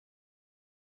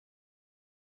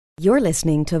You're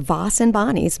listening to Vos and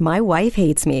Bonnie's My Wife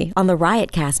Hates Me on the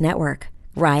Riotcast Network.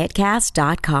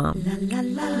 Riotcast.com.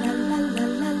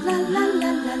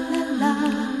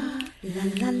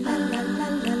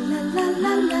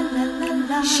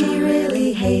 She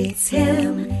really hates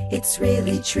him, it's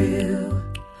really true.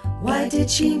 Why did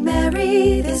she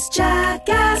marry this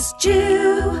jackass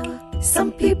Jew?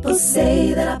 Some people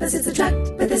say that opposites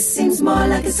attract, but this seems more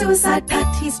like a suicide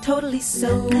pact. He's totally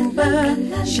sober,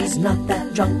 she's not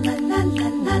that drunk.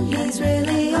 He's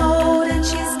really old and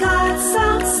she's got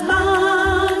some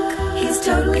spunk. He's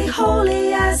totally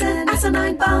holy as an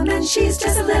asinine bomb, and she's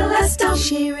just a little less dumb.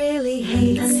 She really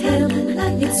hates him,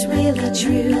 it's really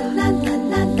true.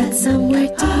 But somewhere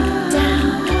deep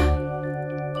down,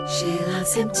 she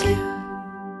loves him too.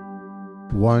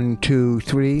 1, 2,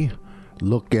 3.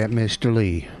 Look at Mr.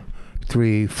 Lee.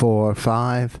 3, 4,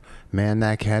 5. Man,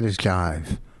 that cat is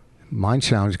jive. Mine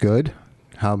sounds good.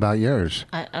 How about yours?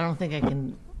 I don't think I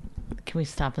can. Can we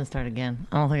stop and start again?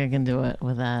 I don't think I can do it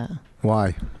with that.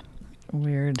 Why?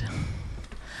 Weird.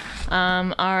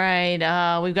 All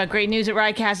right. We've got great news at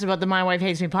Riotcast about the My Wife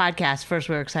Hates Me podcast. First,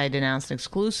 we're excited to announce an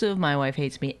exclusive My Wife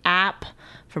Hates Me app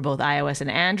for both iOS and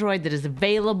Android that is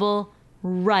available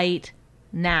right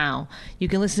now. You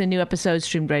can listen to new episodes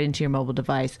streamed right into your mobile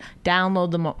device.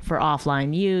 Download them for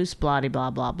offline use, blah, blah,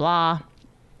 blah, blah.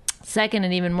 Second,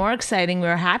 and even more exciting,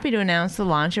 we're happy to announce the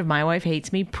launch of My Wife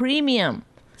Hates Me Premium.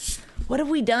 What have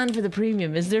we done for the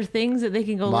premium? Is there things that they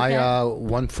can go look at? My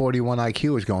 141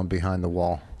 IQ is going behind the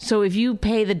wall. So if you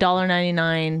pay the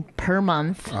 $1.99 per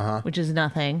month, which is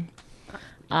nothing,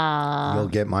 you'll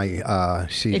get my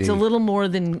CD. It's a little more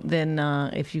than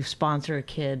if you sponsor a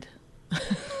kid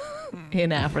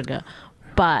in Africa,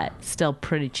 but still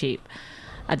pretty cheap.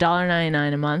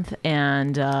 $1.99 a month,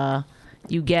 and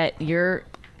you get your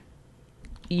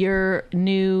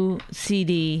new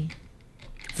CD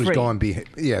free. It's going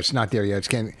it's not there yet. It's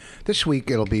getting, this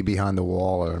week it'll be behind the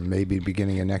wall, or maybe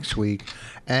beginning of next week,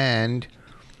 and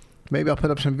maybe I'll put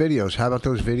up some videos. How about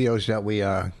those videos that we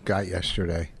got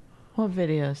yesterday? What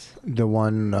videos? The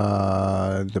one,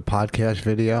 the podcast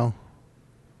video.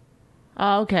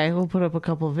 Oh, okay. We'll put up a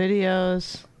couple of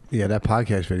videos. Yeah, that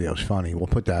podcast video is funny. We'll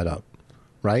put that up.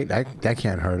 Right? That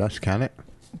can't hurt us, can it?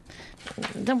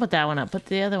 Don't put that one up. Put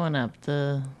the other one up.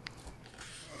 The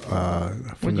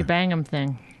Would You Bang 'Em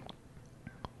thing.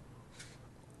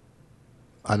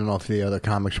 I don't know if the other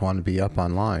comics want to be up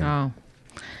online. Oh.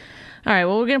 All right.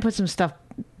 Well, we're going to put some stuff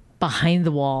behind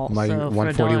the wall. My so for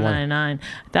 141. $1.99.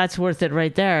 That's worth it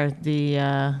right there.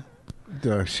 The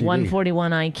CD.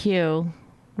 141 IQ,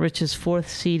 Rich's fourth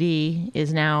CD,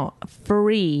 is now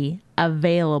free,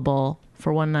 available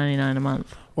for $1.99 a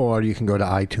month. Or you can go to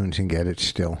iTunes and get it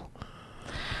still.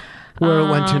 Where it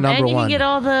went to number and you one. can get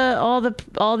all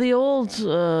the old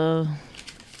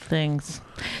things.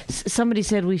 Somebody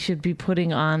said we should be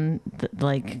putting on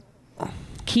like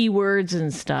keywords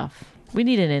and stuff. We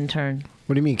need an intern.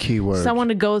 What do you mean keywords? Someone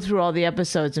to go through all the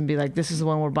episodes and be like, this is the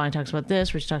one where Bonnie talks about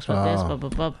this, Rich talks about this, blah, blah,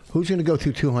 blah. Who's going to go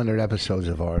through 200 episodes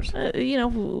of ours?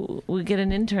 We get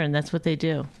an intern. That's what they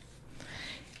do.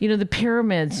 The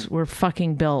pyramids were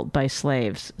fucking built by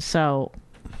slaves. So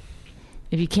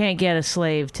if you can't get a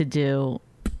slave to do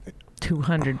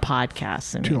 200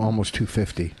 podcasts, Almost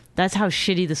 250. That's how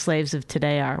shitty the slaves of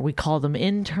today are. We call them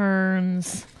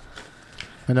interns.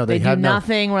 I know they do have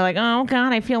nothing. We're like, oh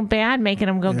God, I feel bad making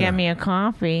them go get me a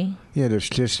coffee. Yeah, there's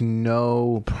just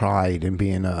no pride in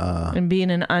being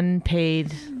an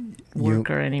unpaid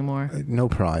worker anymore. No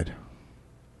pride.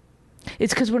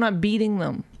 It's because we're not beating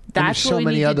them. That's what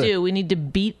we need to do. We need to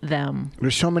beat them.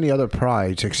 There's so many other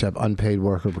prides except unpaid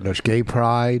worker. There's gay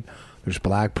pride. There's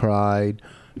black pride.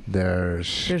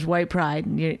 There's white pride.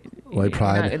 White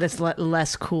pride. That's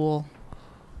less cool.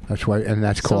 That's why, and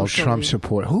that's called Socially. Trump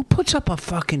support. Who puts up a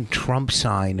fucking Trump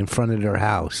sign in front of their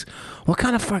house? What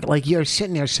kind of like you're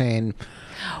sitting there saying?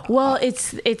 Well,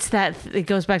 it's that it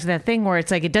goes back to that thing where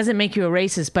it's like it doesn't make you a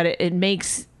racist, but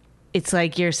it's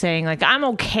like you're saying like I'm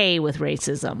okay with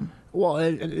racism. Well,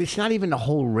 it's not even the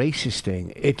whole racist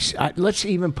thing. It's let's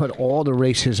even put all the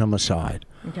racism aside.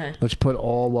 Okay. Let's put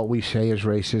all what we say is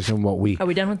racism. Are we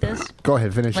done with this? Go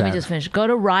ahead, finish that. Let me just finish. Go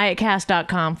to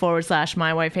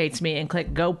riotcast.com/mywifehatesme and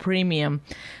click Go Premium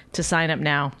to sign up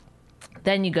now.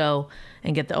 Then you go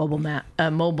and get the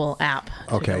mobile app.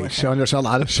 Okay, so there's a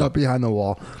lot of stuff behind the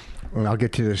wall. And I'll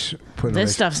get to this.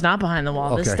 This stuff's not behind the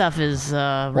wall. Okay. This stuff is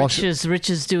Rich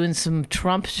is doing some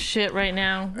Trump shit right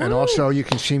now. And also, you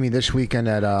can see me this weekend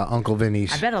at Uncle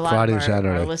Vinny's. I bet a lot Friday, of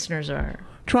Saturday. our listeners are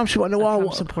Trump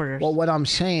supporters. Well, what I'm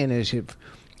saying is,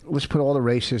 let's put all the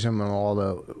racism and all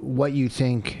the what you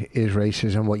think is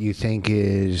racism, what you think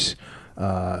is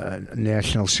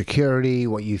national security,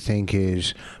 what you think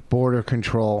is border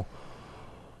control.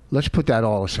 Let's put that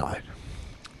all aside.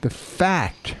 The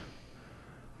fact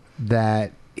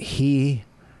that he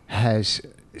has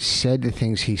said the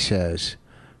things he says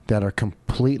that are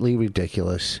completely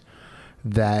ridiculous,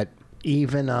 that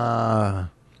even a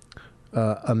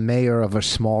mayor of a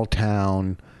small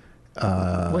town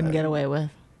wouldn't get away with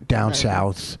down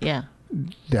south, yeah,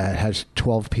 that has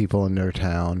 12 people in their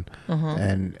town,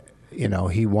 and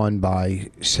he won by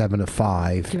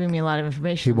 7-5. Giving me a lot of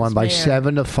information. He won by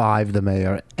 7-5, the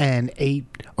mayor, and 8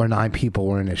 or 9 people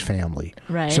were in his family.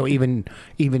 Right. So even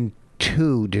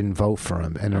 2 didn't vote for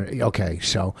him. And okay,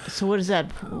 so what is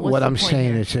that? What I'm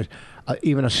saying is that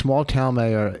even a small town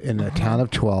mayor in a town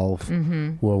of 12, he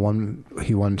won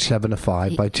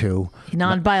 7-5 by 2.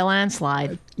 Not by a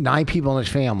landslide. 9 people in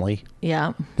his family.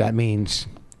 Yeah. That means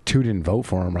 2 didn't vote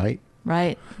for him, right?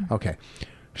 Right. Okay.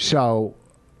 So.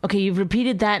 Okay, you've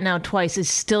repeated that now twice. I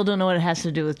still don't know what it has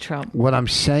to do with Trump. What I'm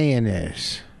saying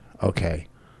is, okay.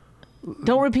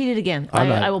 Don't repeat it again.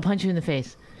 I will punch you in the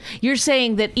face. You're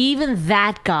saying that even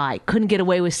that guy couldn't get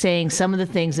away with saying some of the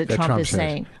things that Trump is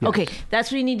saying. Yes. Okay,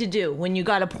 that's what you need to do. When you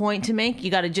got a point to make,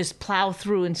 you got to just plow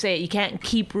through and say it. You can't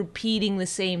keep repeating the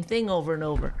same thing over and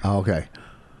over. Okay.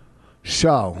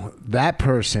 So that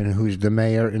person who's the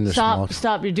mayor in the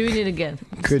Stop! You're doing it again.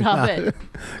 Stop it.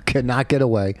 Could not get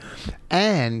away.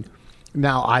 And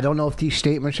now I don't know if these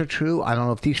statements are true. I don't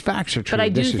know if these facts are true. But I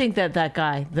do think that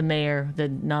guy, the mayor,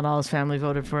 that not all his family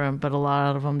voted for him, but a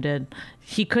lot of them did.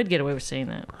 He could get away with saying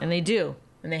that, and they do,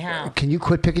 and they have. Can you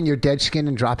quit picking your dead skin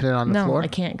and dropping it on the floor? No, I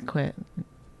can't quit.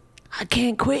 I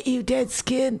can't quit you, dead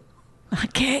skin. I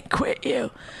can't quit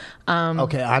you.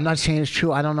 Okay, I'm not saying it's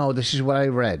true. I don't know. This is what I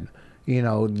read.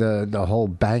 The whole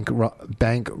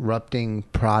bankrupting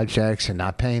projects and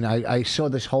not paying. I saw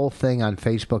this whole thing on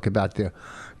Facebook about the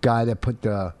guy that put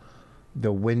the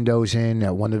windows in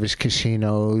at one of his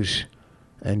casinos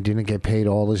and didn't get paid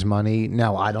all his money.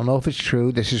 Now, I don't know if it's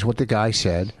true. This is what the guy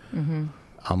said. Mm-hmm.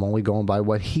 I'm only going by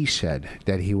what he said,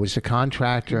 that he was a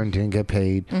contractor and didn't get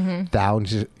paid. Mm-hmm.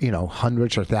 Thousands,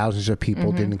 hundreds or thousands of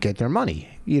people didn't get their money.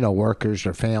 Workers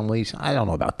or families. I don't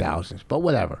know about thousands, but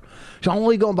whatever. So I'm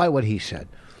only going by what he said.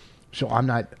 So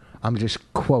I'm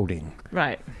just quoting.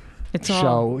 Right. It's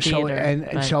all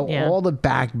theater, so all the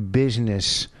back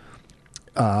business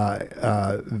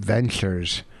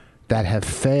ventures that have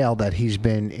failed that he's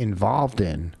been involved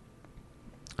in,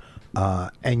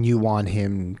 and you want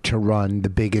him to run the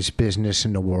biggest business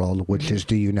in the world, which is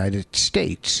the United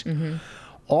States. Mm-hmm.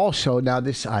 Also, now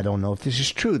this, I don't know if this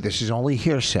is true. This is only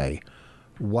hearsay.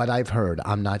 What I've heard,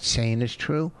 I'm not saying it's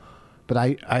true, but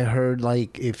I heard,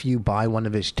 like, if you buy one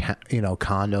of his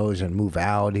condos and move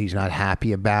out, he's not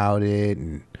happy about it,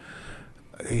 and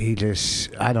he just,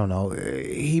 I don't know,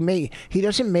 he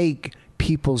doesn't make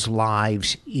people's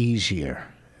lives easier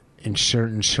in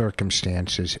certain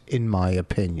circumstances, in my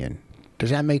opinion.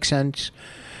 Does that make sense?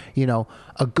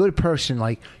 A good person,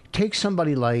 like, take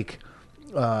somebody like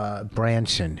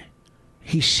Branson.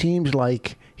 He seems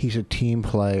like he's a team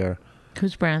player.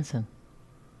 Who's Branson?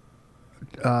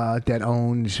 That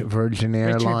owns Virgin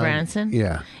Airlines. Richard Branson?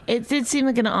 Yeah. It did seem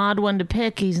like an odd one to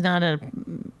pick. He's not a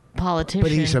politician.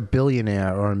 But he's a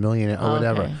billionaire or a millionaire or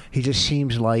whatever. Okay. He just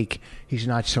seems like he's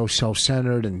not so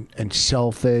self-centered and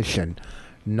selfish and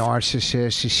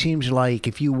narcissist. It seems like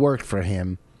if you worked for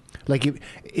him, like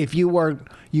if you worked,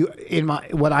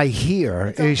 what I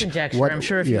hear is conjecture. I'm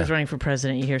sure if he was running for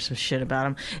president, you hear some shit about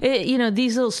him.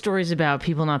 These little stories about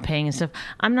people not paying and stuff.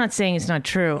 I'm not saying it's not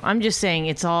true. I'm just saying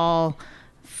it's all,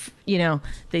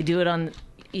 they do it on.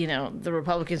 The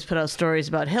Republicans put out stories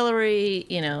about Hillary.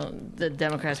 The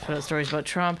Democrats put out stories about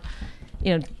Trump.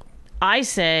 I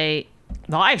say,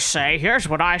 here's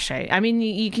what I say. I mean,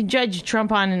 you can judge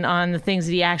Trump on the things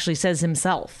that he actually says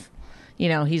himself.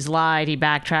 He's lied, he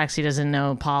backtracks, he doesn't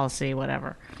know policy,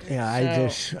 whatever. Yeah,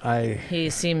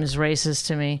 he seems racist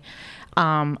to me.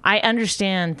 I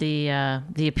understand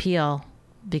the appeal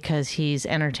because he's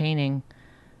entertaining.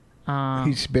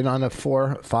 He's been on a 4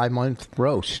 or 5 month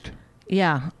roast.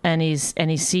 Yeah, and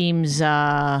he seems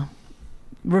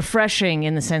refreshing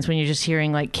in the sense when you're just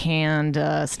hearing like canned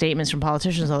statements from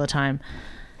politicians all the time.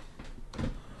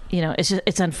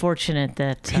 It's unfortunate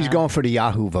that he's going for the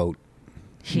Yahoo vote.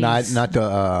 Not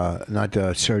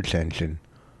the search engine.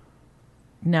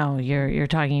 No, you're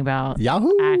talking about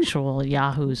Yahoo? Actual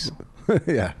Yahoos.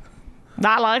 Yeah.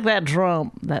 Not like that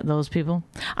Trump. Those people.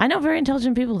 I know very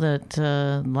intelligent people that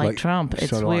like Trump.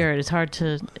 It's weird. It's hard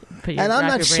to put your, and I'm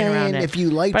not your brain around saying it. If you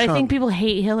like but Trump. I think people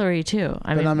hate Hillary too.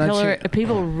 I mean,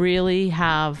 people really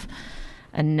have.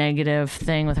 a negative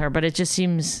thing with her. But it just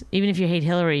seems, even if you hate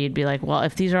Hillary, you'd be like, well,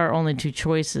 if these are our only two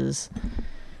choices.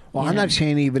 Well, I'm not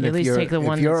saying even if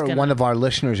you're one of our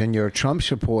listeners and you're a Trump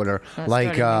supporter,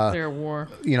 like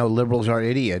liberals are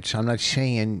idiots. I'm not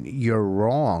saying you're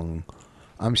wrong.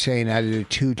 I'm saying out of the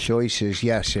two choices,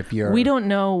 yes, if you're... We don't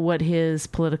know what his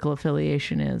political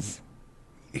affiliation is.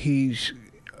 He's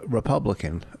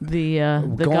Republican. The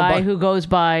guy who goes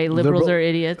by liberals are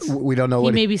idiots. We don't know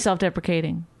he may be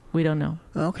self-deprecating. We don't know.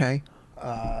 Okay.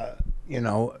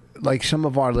 Like some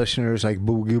of our listeners, like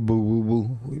Boo Boo Boo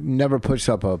Boo, never puts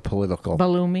up a political.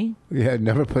 Balumi? Yeah,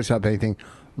 never puts up anything.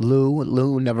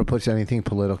 Lou never puts anything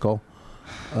political.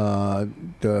 The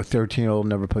 13-year-old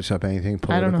never puts up anything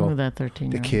political. I don't know who that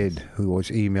 13-year-old is. The kid who was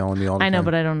emailing me all the time. I know,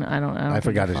 but I don't. I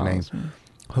forgot his name. Me.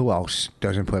 Who else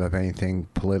doesn't put up anything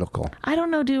political? I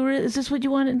don't know. Is this what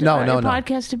you want the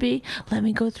podcast to be? Let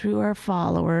me go through our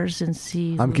followers and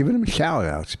see. I'm giving them shout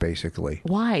outs, basically.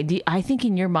 Why? I think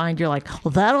in your mind you're like,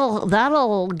 well,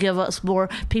 that'll give us more.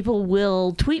 People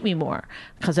will tweet me more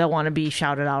because I want to be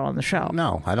shouted out on the show.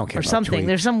 No, I don't care. Or something.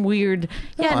 There's some weird.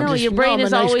 Your brain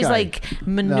is nice always guy. Like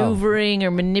maneuvering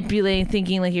or manipulating,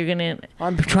 thinking like you're gonna.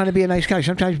 I'm trying to be a nice guy.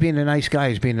 Sometimes being a nice guy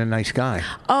is being a nice guy.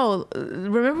 Oh,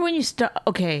 remember when you start?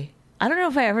 Okay, I don't know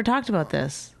if I ever talked about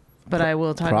this, but I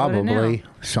will talk about it now. Probably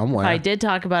somewhere. I did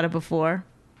talk about it before.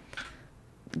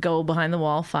 Go behind the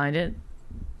wall, find it,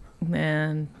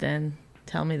 and then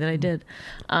tell me that I did.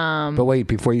 But wait,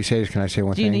 before you say this, can I say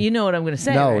one thing? You know what I'm going to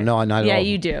say? No, right? no, not at all. Yeah,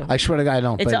 you do. I swear to God, I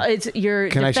don't. It's your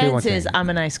defense is I'm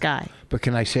a nice guy. But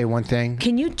can I say one thing?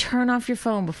 Can you turn off your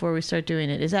phone before we start doing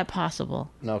it? Is that possible?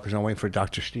 No, because I'm waiting for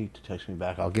Dr. Steve to text me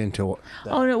back. I'll get into it.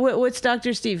 Oh, no. What's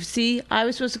Dr. Steve? See, I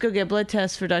was supposed to go get blood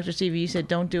tests for Dr. Steve. You said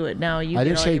don't do it. Now you I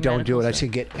didn't say don't do it. I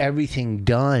said get everything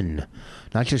done.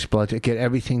 Not just blood test. Get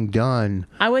everything done.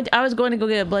 I was going to go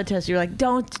get a blood test. You're like,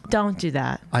 don't do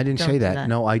that. I didn't say that.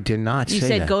 No, I did not say that.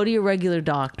 You said go to your regular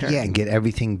doctor. Yeah, and get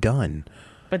everything done.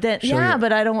 But then,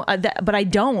 but I don't. But I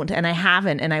don't, and I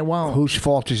haven't, and I won't. Whose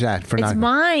fault is that? It's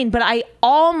mine. But I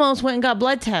almost went and got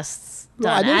blood tests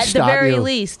done. I didn't at stop the very you.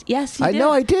 least. Yes, you did. No,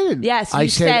 I didn't. Yes, you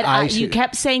said you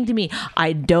kept saying to me,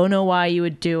 I don't know why you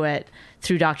would do it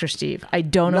through Dr. Steve. I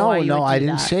don't know why you would do that. No, I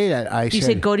didn't say that. You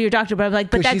said go to your doctor, but I'm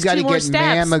like, but that's 2 more steps. You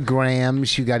got to get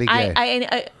mammograms. You got to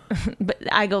get.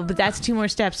 But that's 2 more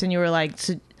steps, and you were like.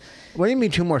 So, what do you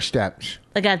mean 2 more steps?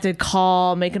 Like I had to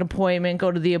call, make an appointment, go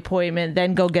to the appointment,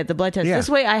 then go get the blood test. Yeah. This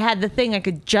way I had the thing I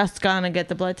could just gone and get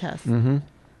the blood test. Mm-hmm.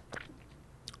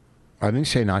 I didn't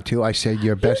say not to. I said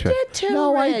your best bet. You did too,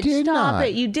 No, Rich. I did Stop not.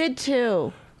 it. You did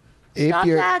too. Stop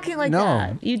acting like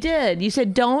that. You did. You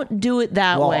said don't do it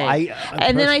that way.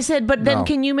 And then I said, but then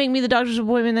can you make me the doctor's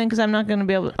appointment then? Because I'm not going to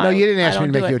be able to. No, you didn't ask me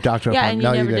to make you a doctor's appointment.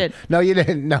 Yeah, and you never did. No, you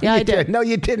didn't. No, yeah, you did. No,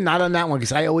 you didn't. Not on that one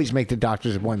because I always make the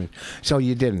doctor's appointment. So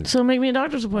you didn't. So make me a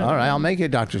doctor's appointment. All right, I'll make you a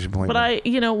doctor's appointment. But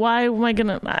why am I going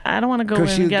to? I don't want to go in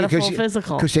and get a full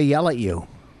physical. Because they yell at you.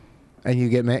 And you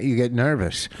get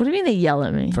nervous. What do you mean they yell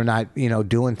at me? For not,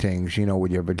 doing things,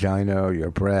 with your vagina or your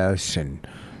breasts and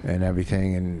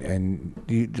everything. And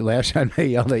the last time they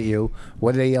yelled at you,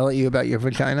 what did they yell at you about your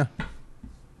vagina?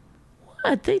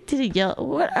 What? They didn't yell.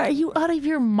 What? Are you out of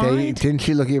your mind? Didn't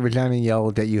she look at your vagina and yell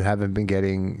that you haven't been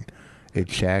getting it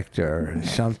checked or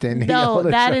something? No,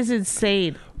 that is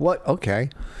insane. What? Okay.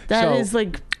 That is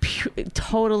like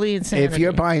totally insane. If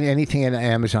you're buying anything on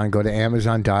Amazon, go to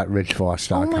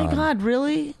amazon.richvos.com. Oh my God,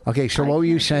 really? Okay, so what were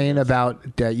you saying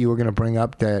about that you were going to bring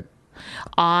up that?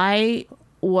 I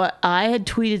had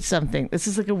tweeted something. This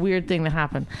is like a weird thing that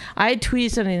happened. I had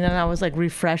tweeted something and then I was like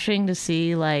refreshing to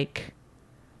see like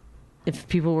if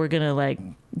people were going to like,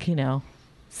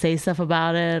 say stuff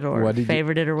about it or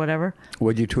favorite it or whatever.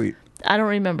 What did you tweet? I don't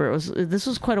remember. This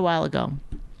was quite a while ago.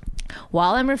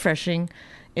 While I'm refreshing,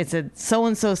 it said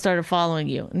so-and-so started following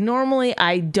you. Normally,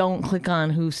 I don't click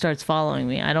on who starts following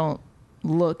me. I don't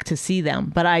look to see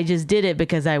them. But I just did it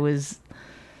because I was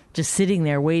just sitting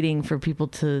there waiting for people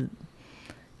to,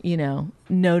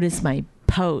 notice my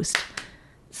post.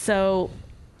 So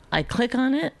I click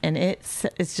on it, and it's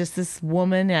just this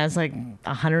woman has like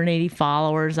 180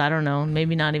 followers. I don't know,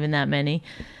 maybe not even that many.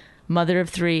 Mother of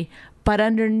 3. But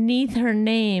underneath her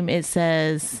name, it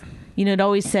says... it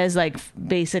always says like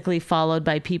basically followed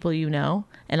by people and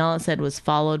all it said was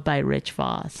followed by Rich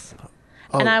Vos.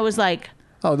 Oh. And I was like...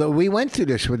 Oh, we went through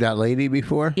this with that lady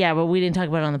before? Yeah, but we didn't talk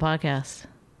about it on the podcast.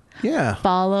 Yeah.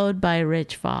 Followed by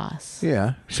Rich Vos.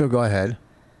 Yeah, so go ahead.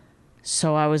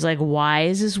 So I was like, why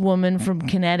is this woman from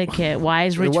Connecticut? Why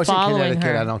is Rich following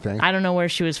her? I don't think. I don't know where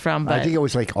she was from, but... I think it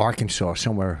was like Arkansas,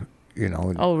 somewhere,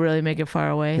 Oh, really? Make it far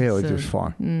away? Yeah, it was just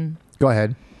far. Go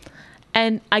ahead.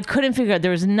 And I couldn't figure out.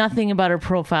 There was nothing about her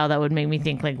profile that would make me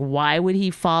think, like, why would he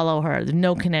follow her? There's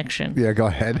no connection. Yeah, go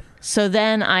ahead. So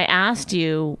then I asked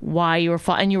you why you were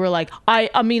following, and you were like,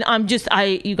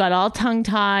 you got all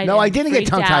tongue-tied. No, I didn't get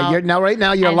tongue-tied. Right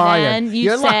now you're lying.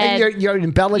 You're lying. You're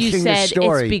embellishing the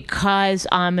story. It's because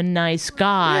I'm a nice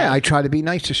guy. Yeah, I try to be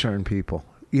nice to certain people.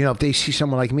 You know, if they see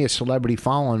someone like me, a celebrity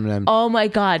following them. Oh my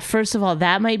God. First of all,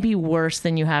 that might be worse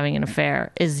than you having an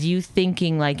affair, is you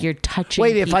thinking like you're touching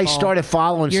Wait, people. if I started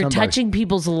following you're somebody. touching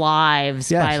people's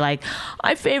lives by like,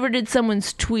 I favorited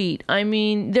someone's tweet. I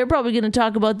mean, they're probably going to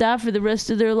talk about that for the rest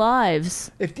of their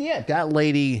lives. If that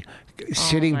lady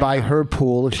sitting by her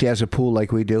pool, if she has a pool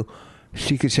like we do,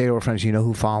 she could say to her friends, you know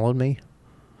who followed me?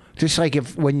 Just like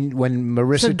when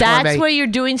Marissa So that's Tomei, where you're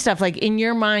doing stuff. Like in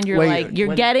your mind,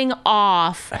 you're getting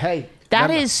off. Hey. That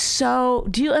is so...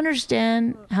 Do you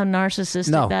understand how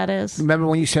narcissistic that is? Remember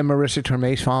when you said Marissa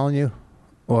Tomei's following you?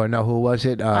 Or no, who was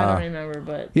it? I don't remember,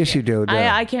 but... Yes, you do.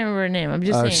 I can't remember her name. I'm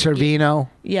just saying. Servino?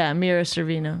 Yeah, Mira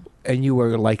Servino. And you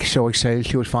were like so excited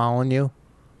she was following you?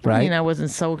 Right? I mean, I wasn't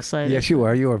so excited. Yes, you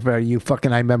were. You were very...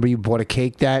 I remember you bought a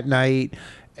cake that night.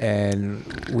 And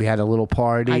we had a little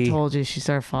party. I told you she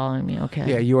started following me. Okay.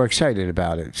 Yeah, you were excited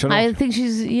about it. So I think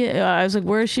she's... Yeah, I was like,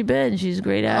 where has she been? She's a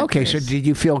great actress. Okay, so did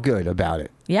you feel good about it?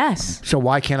 Yes. So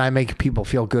why can't I make people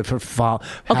feel good for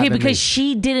Okay, because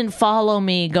she didn't follow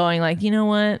me going like, you know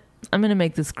what? I'm going to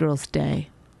make this girl stay.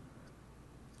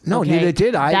 No, okay? neither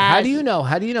did I. How do you know?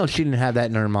 How do you know she didn't have that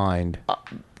in her mind?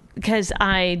 Because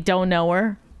I don't know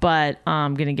her. But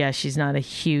I'm going to guess she's not a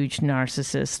huge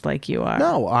narcissist like you are.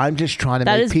 No, I'm just trying to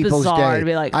make people's day. That is bizarre to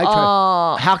be like,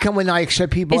 how come when I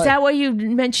accept people... Is that why you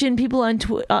mention people on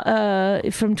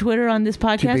from Twitter on this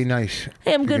podcast? To be nice.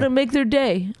 Hey, I'm going to make their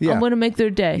day. Yeah. I'm going to make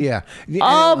their day. Yeah.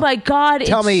 Oh, my God.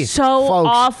 Tell me, so folks,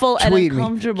 awful and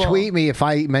uncomfortable. Tweet me if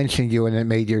I mentioned you and it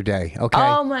made your day, okay?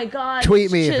 Oh, my God.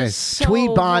 Tweet me.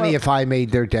 Tweet Bonnie if I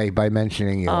made their day by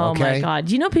mentioning you, okay? Oh, my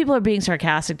God. You know people are being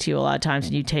sarcastic to you a lot of times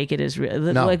and you take it as real.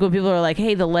 No. Like when people are like,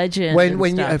 hey, the legend.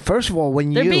 First of all,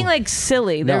 they're being like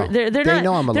silly. No, they're they not.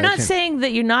 Know I'm a they're legend. not saying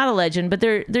that you're not a legend, but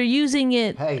they're using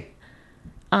it. Hey,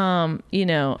 you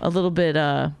know, a little bit.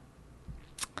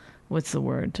 What's the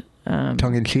word?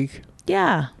 Tongue in cheek.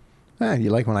 Yeah. You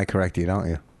like when I correct you, don't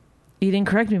you? You didn't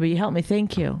correct me, but you helped me.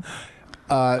 Thank you.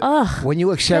 When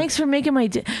you accept... Thanks for making my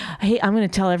day. Hey, I'm going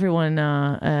to tell everyone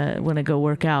when I go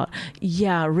work out.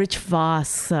 Yeah, Rich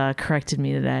Vos corrected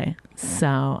me today.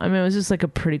 So, I mean, it was just like a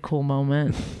pretty cool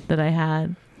moment that I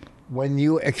had. When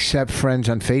you accept friends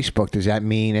on Facebook, does that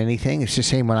mean anything? It's the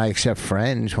same when I accept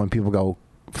friends. When people go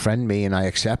friend me and I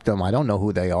accept them, I don't know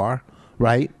who they are,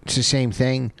 right? It's the same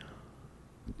thing.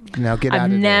 Now get out of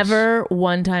this. I've never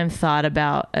one time thought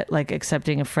about like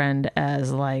accepting a friend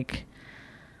as like...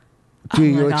 Do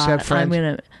you accept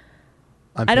friends?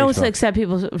 I don't accept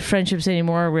people's friendships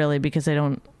anymore, really, because I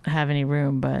don't have any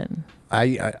room. But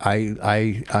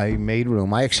I made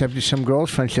room. I accepted some girl's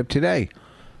friendship today,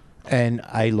 and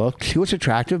I looked. She was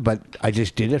attractive, but I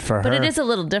just did it for her. But it is a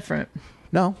little different.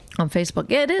 No, on Facebook,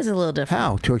 yeah, it is a little different.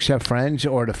 How to accept friends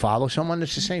or to follow someone?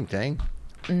 It's the same thing.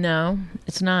 No,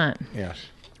 it's not. Yes.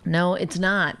 No, it's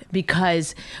not.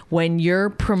 Because when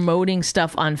you're promoting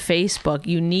stuff on Facebook,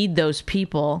 you need those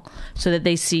people so that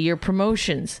they see your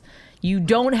promotions. You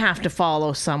don't have to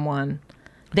follow someone.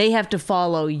 They have to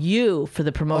follow you for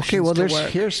the promotions to work.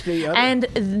 Here's the other.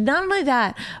 And not only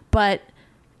that, but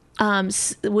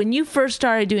when you first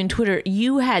started doing Twitter,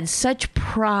 you had such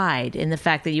pride in the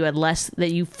fact that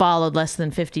you followed less than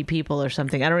 50 people or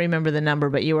something. I don't remember the number,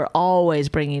 but you were always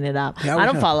bringing it up. Yeah, I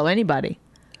don't follow anybody.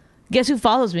 Guess who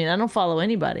follows me? And I don't follow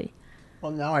anybody.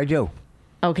 Well, now I do.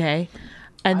 Okay.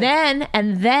 And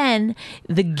then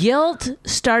the guilt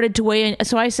started to weigh in.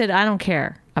 So I said, I don't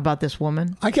care about this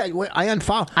woman. I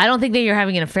unfollow. I don't think that you're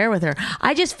having an affair with her.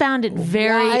 I just found it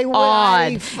very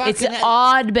odd. It's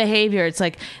odd behavior. It's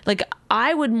like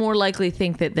I would more likely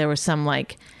think that there was some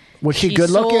like... Was she good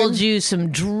looking? Sold you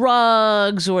some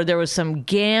drugs, or there was some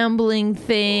gambling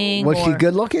thing. Was she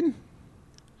good looking?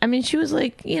 I mean, she was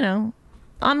like, you know...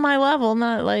 On my level,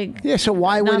 not like so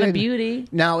why would not a beauty.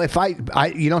 Now, if I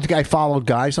you don't think I followed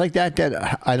guys like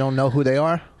that I don't know who they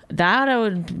are? That I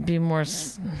would be more.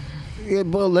 Yeah,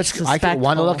 well, I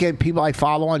want to look at people I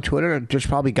follow on Twitter. There's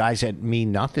probably guys that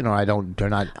mean nothing, or they're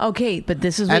not. Okay, but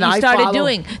this is what you started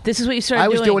doing. This is what you started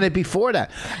doing. I was doing it before that.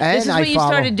 And this is what you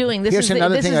started doing. This is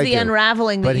the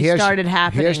unraveling that you started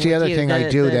happening. Here's the other thing I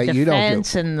do that you don't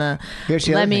do. And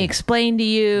let me explain to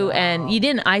you. And you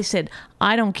didn't. I said,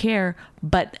 I don't care,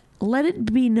 but let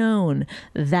it be known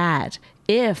that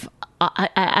if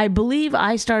I believe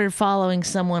I started following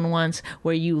someone once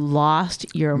where you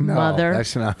lost your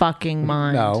fucking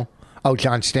mind. No, Oh,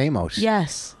 John Stamos.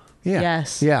 Yes. Yeah.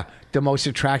 Yes. Yeah. The most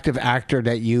attractive actor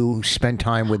that you spend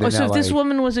time with in so LA. if this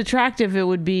woman was attractive, it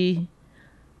would be...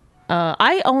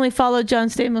 I only followed John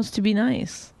Stamos to be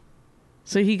nice.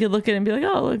 So he could look at it and be like,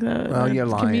 oh, look, you're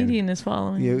lying. comedian is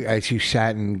following. As you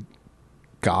sat and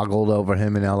goggled over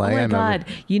him in LA. Oh, my God.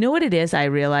 You know what it is? I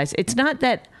realize it's not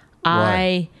that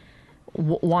I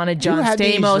wanted John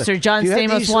Stamos or John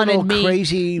Stamos wanted me.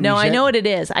 Crazy no, I know what it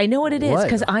is. I know what it is What?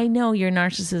 because I know your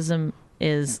narcissism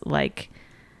is like...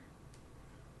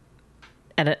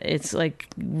 it's like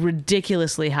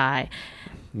ridiculously high.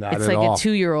 Not it's at like all. a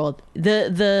 2-year-old.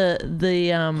 The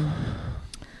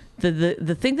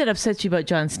thing that upsets you about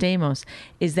John Stamos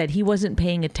is that he wasn't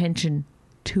paying attention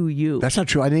to you. That's not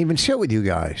true. I didn't even sit with you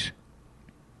guys.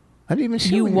 I didn't even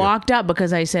sit You with walked up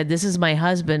because I said, "This is my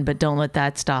husband," but don't let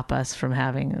that stop us from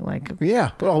having like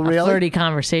Yeah. Well, really? a flirty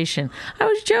conversation. I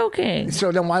was joking.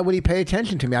 So then why would he pay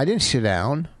attention to me? I didn't sit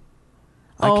down.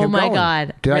 I Oh kept my going.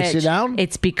 God. Did Rich, I sit down?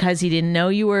 It's because he didn't know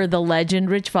you were the legend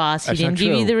Rich Vos. He That's didn't not give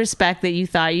you true. the respect that you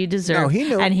thought you deserved. No, he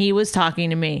knew. And he was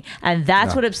talking to me. And that's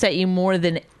No. what upset you more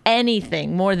than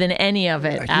anything, more than any of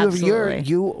it. Absolutely.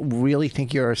 You really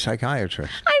think you're a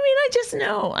psychiatrist. I mean, I just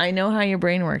know. I know how your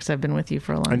brain works. I've been with you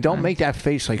for a long time. And don't make that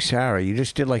face like Sarah. You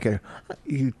just did like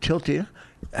you tilted.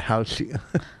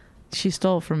 She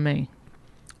stole from me.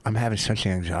 I'm having such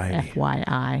anxiety.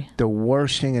 FYI. The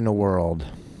worst thing in the world.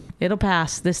 It'll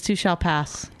pass. This too shall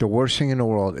pass. The worst thing in the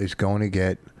world is going to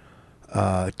get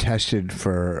tested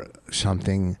for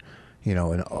something, an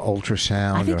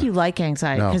ultrasound. I think you like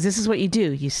anxiety because this is what you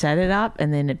do. You set it up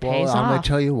and then it pays off. I'm going to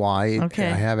tell you why Okay.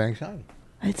 I have anxiety.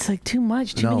 It's like too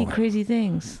much, too many crazy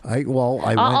things. I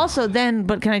went, Also,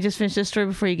 but can I just finish this story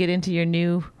before you get into your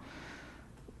new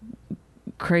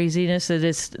craziness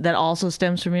that also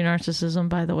stems from your narcissism,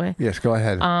 by the way? Yes, go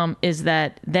ahead. Is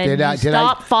that then you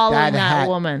stop following that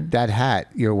woman? That hat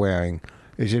you're wearing,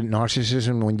 is it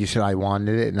narcissism when you said I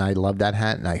wanted it and I love that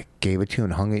hat and I gave it to you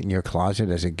and hung it in your closet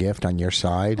as a gift on your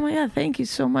side? Oh my God, thank you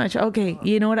so much. Okay,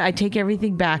 you know what? I take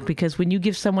everything back because when you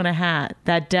give someone a hat,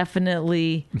 that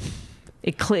definitely...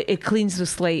 It cleans the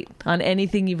slate on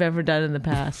anything you've ever done in the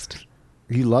past.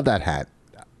 You love that hat.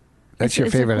 That's your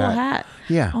favorite a cool hat. hat.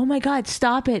 Yeah. Oh my God!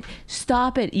 Stop it!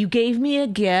 Stop it! You gave me a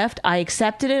gift. I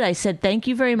accepted it. I said thank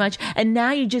you very much. And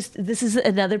now this is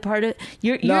another part of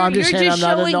I'm just saying I'm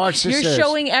not a narcissist. You're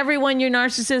showing everyone your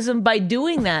narcissism by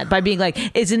doing that. By being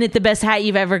like, "Isn't it the best hat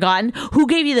you've ever gotten?" Who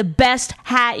gave you the best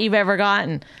hat you've ever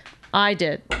gotten? I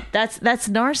did. That's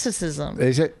narcissism.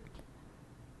 Is it?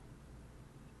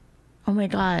 Oh my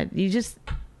God! You just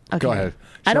okay. Go ahead.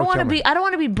 I don't want Tell to me. be. I don't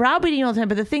want to be browbeating you all the time.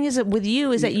 But the thing is that with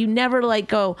you is that you never like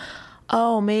go,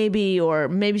 oh maybe or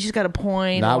maybe she's got a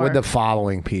point. Not with the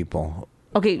following people.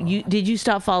 Okay, did you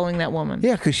stop following that woman?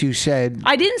 Yeah, because you said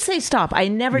I didn't say stop. I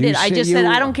never did. I just said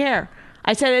I don't care.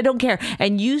 I said I don't care,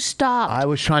 and you stopped. I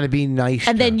was trying to be nice.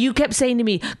 And then you kept saying to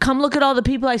me, "Come look at all the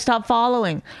people I stopped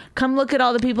following. Come look at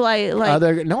all the people I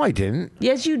like." No, I didn't.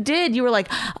 Yes, you did. You were like,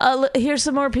 "Here's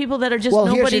some more people that are just Well,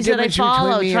 here's the nobodies that I difference between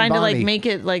follow," me and trying to like Bonnie. make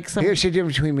it like some. Here's the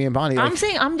difference between me and Bonnie. I'm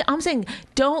saying,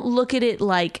 don't look at it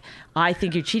like I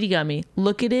think you're cheating on me.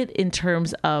 Look at it in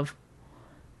terms of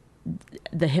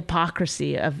the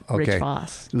hypocrisy of Rich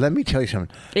Vos. Let me tell you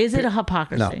something. Is it a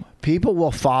hypocrisy? No, people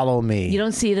will follow me. You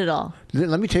don't see it at all.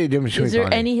 Let me tell you the difference between Is there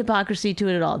Bonnie. any hypocrisy to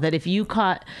it at all? That if you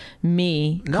caught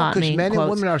me, No, because men quotes, and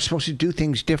women are supposed to do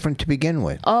things different to begin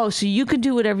with. oh, so you can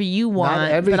do whatever you want, but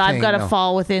I've everything, got to no.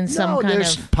 fall within some kind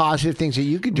there's of... positive things that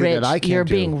you can do Rich, that I can't you're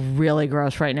do. being really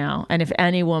gross right now. And if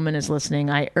any woman is listening,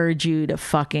 I urge you to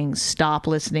fucking stop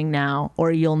listening now,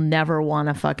 or you'll never want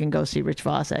to fucking go see Rich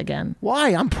Vos again.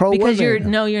 Why? I'm pro Because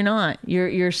women. you're not.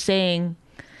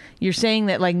 You're saying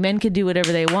that like men can do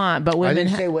whatever they want, but I women.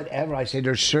 didn't say whatever. I said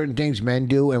there's certain things men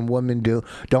do and women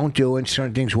don't do, and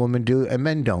certain things women do and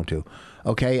men don't do.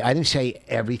 Okay, I didn't say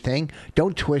everything.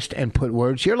 Don't twist and put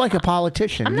words. You're like a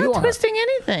politician. I'm You not are. twisting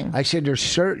anything. I said there's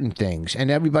certain things,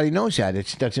 and everybody knows that.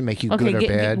 It doesn't make you Okay, good or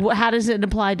bad. how does it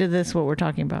apply to this? What we're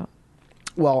talking about?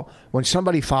 Well, when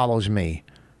somebody follows me,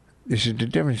 this is the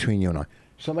difference between you and I.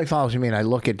 Somebody follows me, and I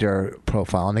look at their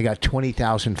profile, and they got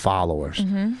 20,000 followers.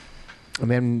 Mm-hmm. I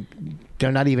mean,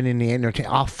 they're not even in the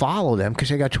entertainment. I'll follow them because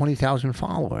they got 20,000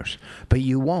 followers. But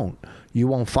you won't. You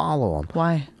won't follow them.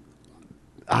 Why?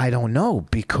 I don't know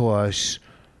because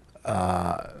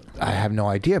I have no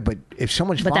idea. But if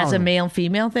someone's But that's a following-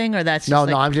 male-female thing, or that's just No,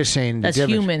 like, no, I'm just saying the that's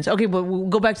difference. humans. Okay, but we'll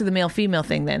go back to the male-female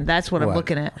thing then. That's what I'm What?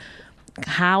 looking at.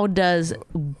 How does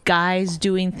guys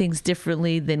doing things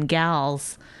differently than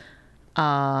gals?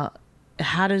 How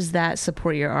does that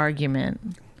support your argument?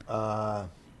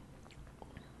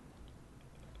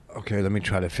 Okay, let me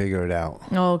try to figure it out.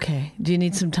 Okay. Do you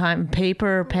need some time,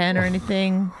 paper, pen, or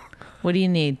anything? What do you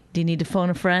need? Do you need to phone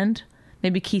a friend?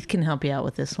 Maybe Keith can help you out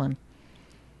with this one.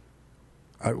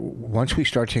 Once we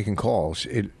start taking calls,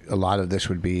 a lot of this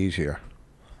would be easier.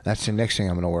 That's the next thing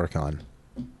I'm going to work on.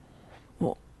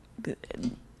 Well,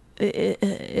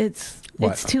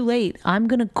 it's too late. I'm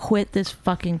going to quit this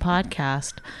fucking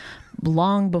podcast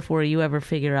long before you ever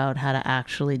figure out how to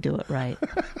actually do it right.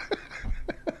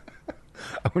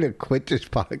 I'm going to quit this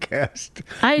podcast.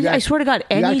 I swear to God,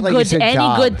 any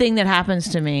good thing that happens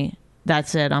to me,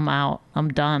 that's it. I'm out. I'm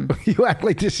done. You act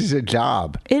like this is a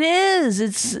job. It is.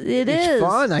 It's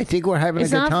fun. I think we're having a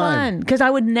good time. It's not fun because I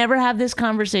would never have this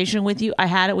conversation with you. I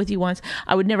had it with you once.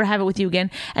 I would never have it with you again.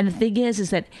 And the thing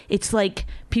is that it's like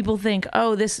people think,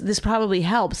 oh, this probably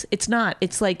helps. It's not.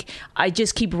 It's like I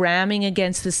just keep ramming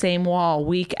against the same wall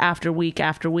week after week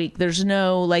after week. There's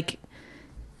no like.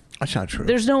 That's not true.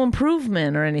 There's no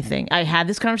improvement or anything. I had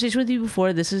this conversation with you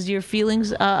before. This is your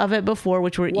feelings of it before,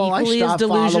 which were equally as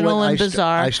delusional and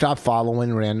bizarre. I stopped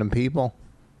following random people.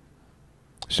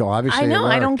 So obviously, I know.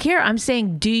 I don't care. I'm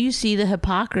saying, do you see the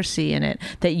hypocrisy in it?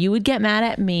 That you would get mad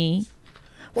at me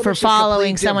for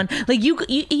following someone. Like you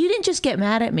didn't just get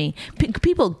mad at me.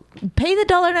 People pay the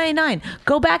 $1.99.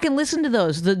 Go back and listen to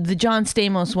those. The John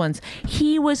Stamos ones.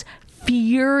 He was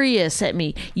furious at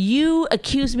me. You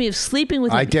accused me of sleeping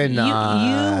with him. I did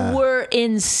not. You were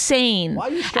insane. Why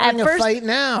are you starting a fight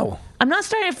now? I'm not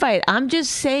starting a fight. I'm just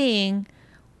saying,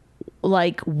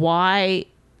 like, why?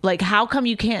 Like, how come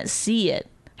you can't see it?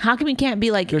 How come you can't be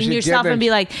like in yourself and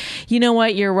be like, you know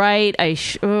what? You're right.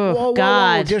 God.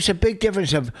 Whoa. There's a big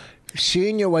difference of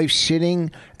seeing your wife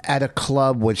sitting at a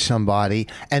club with somebody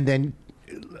and then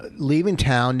leaving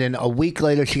town, then a week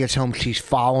later she gets home, she's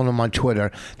following him on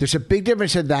Twitter. There's a big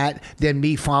difference of that than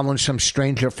me following some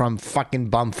stranger from fucking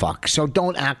bumfuck. So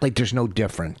don't act like there's no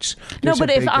difference. No, but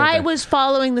if I was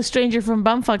following the stranger from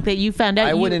bumfuck that you found out,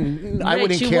 I wouldn't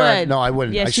care. Would. No, I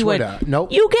wouldn't. Yes, I you would.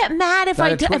 Nope. You get mad if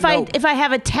I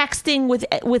have a texting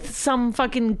with some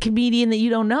fucking comedian that you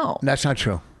don't know. That's not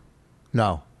true.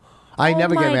 No. I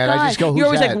never get mad. I just go, who's You're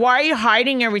always that? like, why are you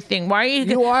hiding everything? Why are you?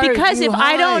 Because if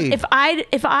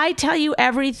I tell you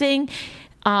everything,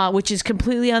 which is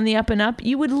completely on the up and up,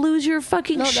 you would lose your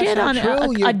fucking shit on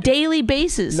a daily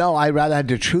basis. No, I'd rather have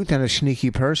the truth than a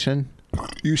sneaky person.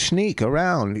 You sneak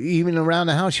around, even around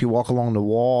the house. You walk along the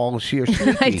walls. You're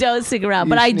sneaky. I don't sneak around,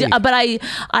 but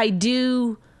I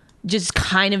do. Just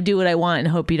kind of do what I want and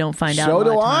hope you don't find out. So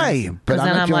do I. Because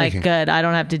then I'm like, good, I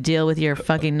don't have to deal with your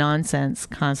fucking nonsense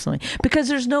constantly. Because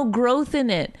there's no growth in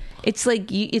it. It's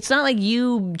like it's not like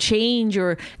you change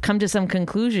or come to some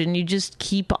conclusion. You just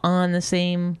keep on the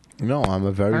same. No, I'm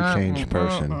a very changed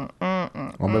person.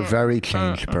 I'm a very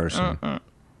changed person.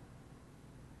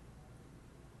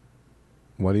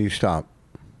 Why do you stop?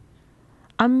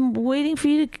 I'm waiting for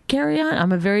you to carry on.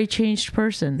 I'm a very changed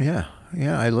person.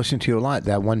 Yeah, I listen to you a lot.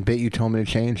 That one bit you told me to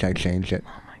change, I changed it.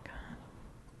 Oh, my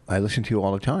God. I listen to you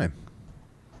all the time.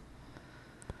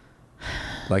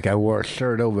 Like I wore a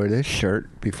shirt over this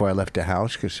shirt before I left the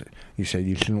house because you said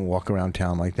you shouldn't walk around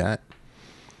town like that.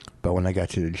 But when I got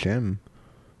to the gym,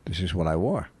 this is what I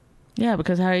wore. Yeah,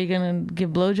 because how are you going to give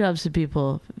blowjobs to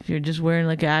people if you're just wearing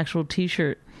like an actual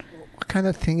T-shirt? What kind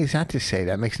of thing is that to say?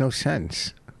 That makes no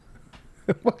sense.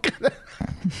 What kind of...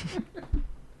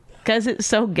 Because it's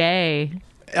so gay.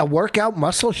 A workout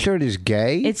muscle shirt is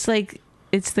gay? It's like,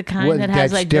 it's the kind that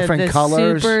has like the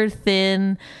colors, super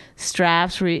thin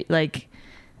straps where like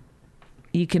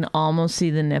you can almost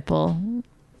see the nipple.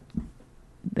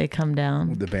 They come down.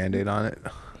 With the Band-Aid on it.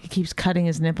 He keeps cutting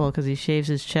his nipple because he shaves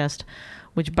his chest.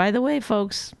 Which, by the way,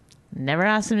 folks, never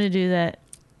asked him to do that.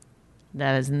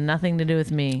 That has nothing to do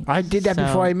with me. I did that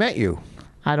before I met you.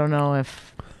 I don't know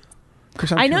if...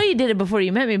 I know you did it before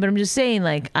you met me, but I'm just saying,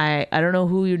 like, I don't know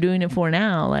who you're doing it for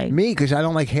now. Like me, because I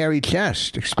don't like hairy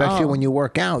chest, especially when you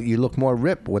work out. You look more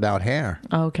ripped without hair.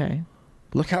 Okay.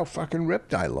 Look how fucking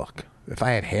ripped I look. If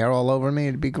I had hair all over me,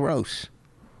 it'd be gross.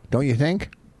 Don't you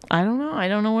think? I don't know. I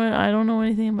don't know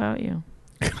anything about you.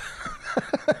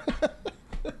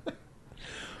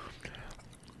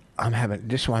 I'm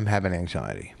having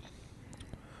anxiety.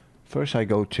 First, I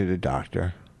go to the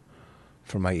doctor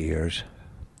for my ears.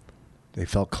 They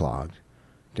felt clogged.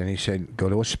 Then he said, go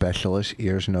to a specialist,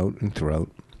 ears, nose, and throat.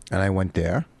 And I went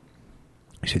there.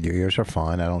 He said, your ears are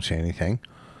fine. I don't see anything.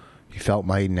 He felt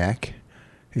my neck.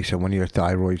 He said, one of your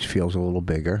thyroids feels a little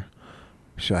bigger.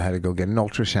 So I had to go get an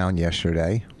ultrasound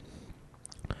yesterday.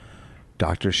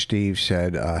 Dr. Steve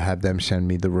said, have them send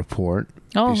me the report.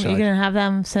 Oh, you're going to have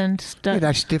them send stuff? Yeah,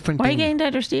 that's different. Why are you getting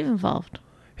Dr. Steve involved?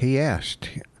 He asked.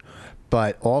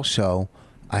 But also...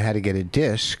 I had to get a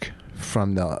disc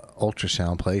from the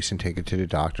ultrasound place and take it to the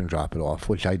doctor and drop it off,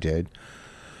 which I did.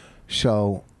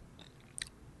 So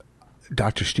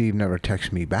Dr. Steve never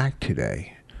texted me back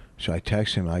today. So I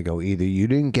text him. I go, either you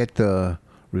didn't get the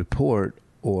report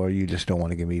or you just don't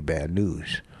want to give me bad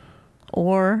news.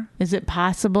 Or is it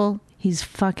possible he's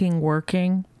fucking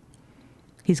working?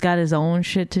 He's got his own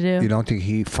shit to do. You don't think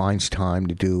he finds time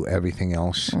to do everything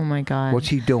else? Oh my God. What's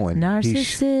he doing?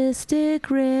 Narcissistic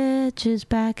Rich is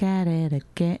back at it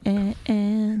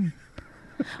again.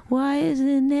 Why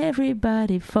isn't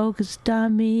everybody focused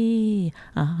on me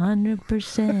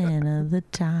 100% of the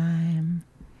time?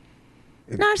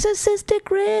 Narcissistic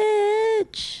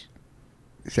Rich.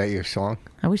 Is that your song?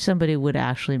 I wish somebody would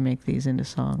actually make these into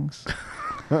songs.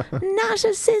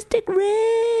 Narcissistic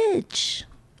Rich.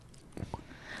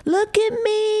 Look at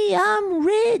me, I'm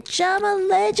rich, I'm a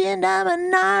legend, I'm a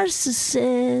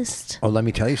narcissist. Oh, let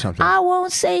me tell you something. I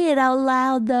won't say it out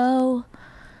loud though.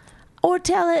 Or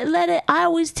let it. I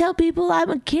always tell people I'm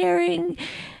a caring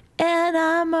and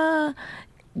I'm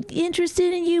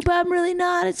interested in you, but I'm really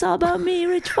not. It's all about me,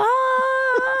 Rich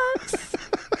Vos.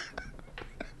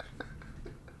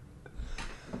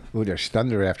 Ooh, there's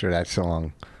thunder after that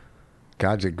song.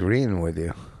 God's agreeing with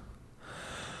you.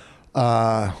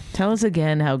 Tell us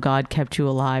again how God kept you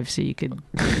alive so you could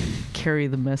carry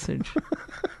the message.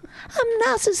 I'm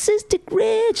narcissistic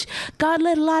rich. God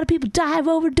let a lot of people die of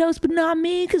overdose, but not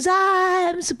me, because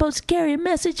I'm supposed to carry a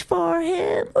message for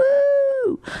him.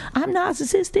 Woo! I'm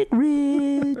narcissistic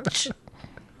rich.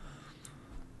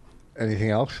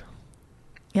 Anything else?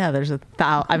 Yeah, there's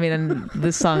I mean,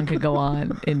 this song could go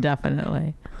on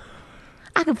indefinitely.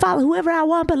 I can follow whoever I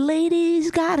want, but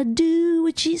ladies gotta do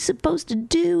what she's supposed to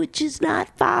do, which is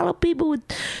not follow people with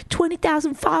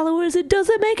 20,000 followers. It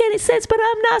doesn't make any sense, but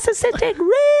I'm narcissistic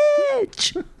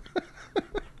rich.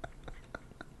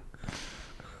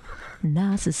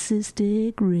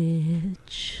 Narcissistic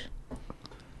rich.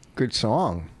 Good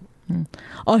song.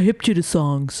 I hipped you to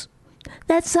songs.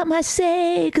 That's something I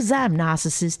say because I'm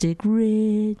narcissistic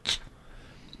rich.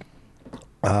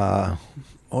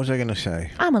 What was I going to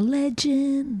say? I'm a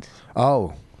legend.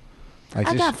 Oh.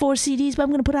 I got 4 CDs, but I'm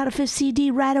going to put out a 5th CD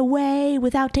right away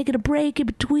without taking a break in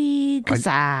between because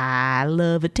I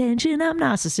love attention. I'm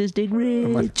narcissistic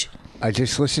rich. I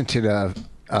just listened to the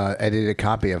edited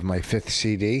copy of my 5th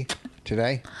CD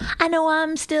today. I know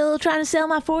I'm still trying to sell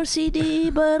my 4th CD,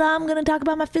 but I'm going to talk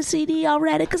about my 5th CD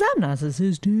already because I'm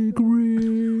narcissistic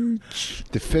rich.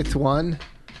 The 5th one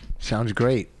sounds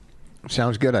great.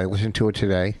 Sounds good. I listened to it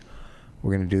today.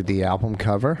 We're going to do the album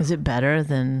cover. Is it better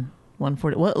than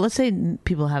 140? Well, let's say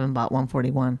people haven't bought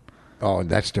 141. Oh,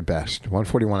 that's the best.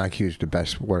 141 IQ is the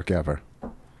best work ever.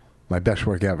 My best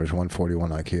work ever is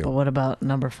 141 IQ. But what about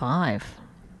number 5?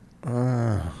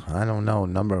 I don't know.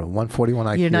 Number 141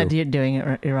 IQ. You're not doing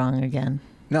it wrong again.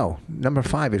 No, number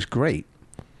 5 is great.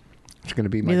 It's going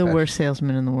to be my You're the best. worst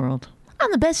salesman in the world.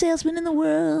 I'm the best salesman in the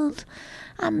world.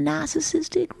 I'm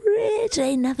narcissistic rich. There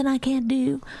ain't nothing I can't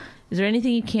do. Is there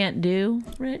anything you can't do,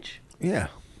 Rich? Yeah.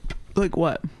 Like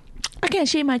what? I can't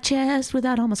shave my chest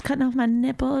without almost cutting off my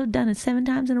nipple. I've done it 7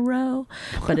 times in a row.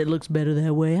 But it looks better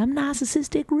that way. I'm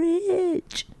narcissistic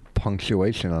rich.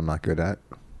 Punctuation I'm not good at.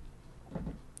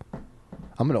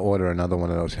 I'm going to order another one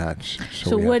of those hats.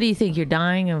 So what do you think? You're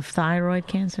dying of thyroid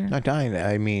cancer? Not dying.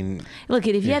 I mean... Look,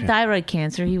 if you had thyroid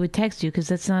cancer, he would text you because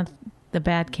that's not the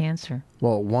bad cancer.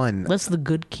 Well, one... That's the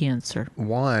good cancer.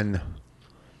 One...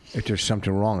 If there's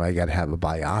something wrong, I got to have a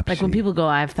biopsy. Like when people go,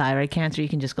 I have thyroid cancer, you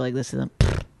can just go like this to them.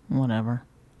 Whatever.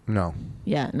 No.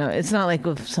 Yeah, no, it's not like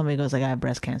if somebody goes like, I have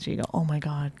breast cancer, you go, oh my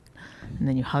God. And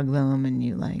then you hug them and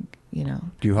you like, you know.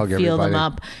 Do you hug feel everybody? them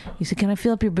up. You say, can I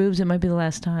feel up your boobs? It might be the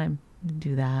last time. You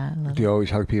do that. Do you always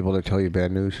hug people that tell you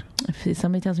bad news? If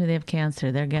somebody tells me they have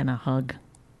cancer, they're getting a hug.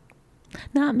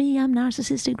 Not me, I'm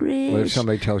narcissistic rich. What if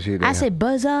somebody tells you I say,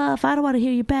 buzz off. I don't want to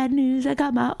hear your bad news. I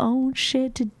got my own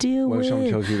shit to deal with. What if someone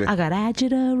tells you that? I got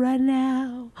agita right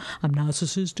now. I'm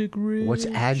narcissistic rich. What's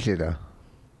agita?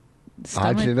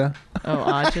 Stomach? Agita? Oh,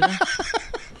 agita.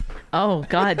 Oh,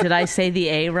 God. Did I say the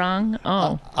A wrong?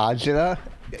 Oh. Agita?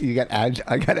 You got I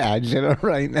got agita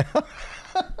right now.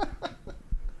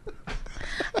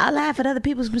 I laugh at other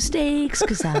people's mistakes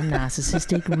because I'm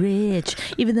narcissistic rich.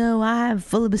 Even though I'm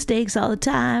full of mistakes all the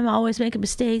time, always making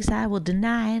mistakes, I will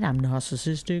deny it. I'm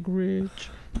narcissistic rich.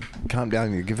 Calm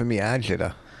down. You're giving me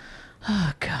agita.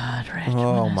 Oh, God, Rich.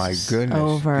 Oh, my goodness.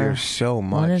 Over. There's so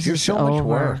much. When is There's this so much over?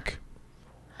 work.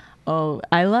 Oh,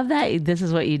 I love that. This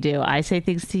is what you do. I say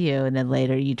things to you, and then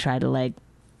later you try to, like,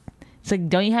 It's like,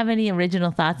 don't you have any original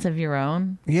thoughts of your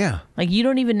own? Yeah. Like, you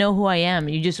don't even know who I am.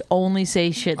 You just only say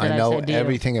shit that I I know said to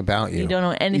everything about you. You don't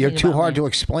know anything. You're too about hard me. to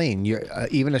explain. You're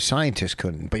even a scientist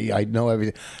couldn't. But I know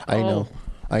everything.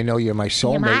 I know you're my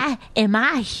soulmate. Am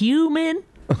I human?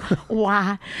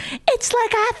 Why? It's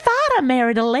like I thought I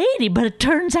married a lady, but it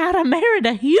turns out I married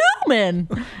a human.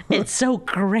 It's so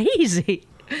crazy.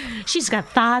 She's got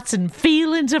thoughts and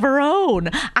feelings of her own.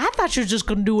 I thought she was just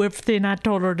going to do everything I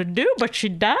told her to do, but she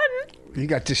doesn't. You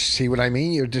got to see what I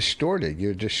mean? You're distorted.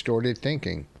 You're distorted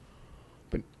thinking.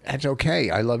 But that's okay.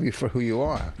 I love you for who you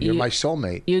are. You're my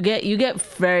soulmate. You get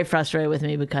very frustrated with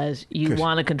me because you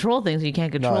want to control things. You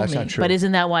can't control that's me. not true. But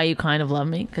isn't that why you kind of love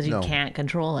me? Because you No. can't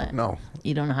control it. No.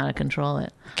 You don't know how to control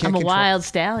it. Can't I'm a control- wild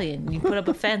stallion. You put up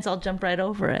a fence, I'll jump right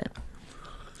over it.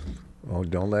 Oh,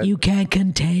 don't let. You can't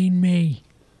contain me.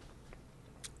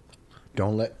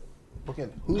 Don't let. Look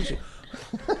at who's.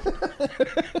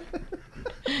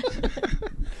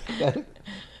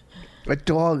 That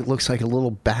dog looks like a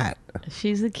little bat.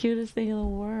 She's the cutest thing in the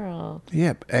world.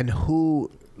 Yep. And who?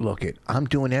 Look it. I'm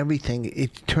doing everything.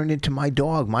 It turned into my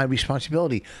dog, my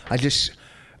responsibility. I just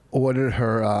ordered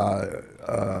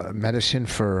her medicine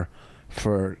for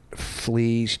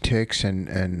fleas, ticks, and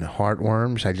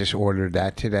heartworms. I just ordered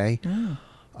that today.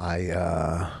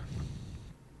 I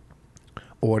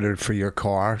ordered for your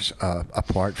car, a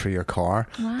part for your car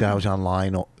that I was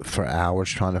online for hours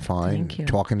trying to find, Thank you.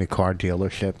 talking to car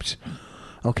dealerships.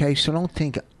 Okay, so don't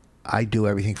think I do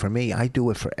everything for me. I do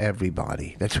it for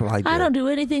everybody. That's what I do. I don't do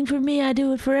anything for me. I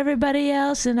do it for everybody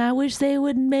else, and I wish they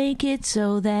would make it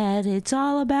so that it's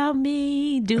all about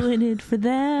me doing it for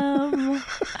them.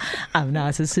 I'm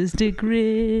narcissistic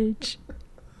rich.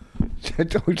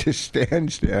 Don't just stand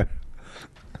there.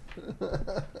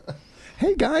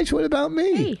 Hey guys, what about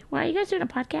me? Hey, why are you guys doing a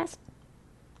podcast?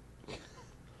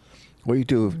 What do you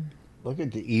do? Look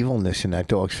at the evilness in that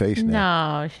dog's face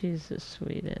now. No, she's the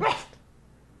sweetest.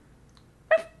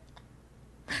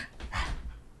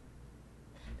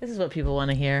 This is what people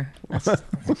want to hear. Us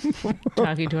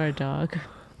talking to our dog.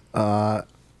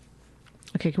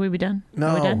 Okay, can we be done?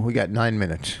 Are we No, done? we got 9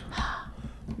 minutes.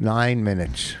 9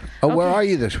 minutes. Oh, where Okay. are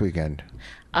you this weekend?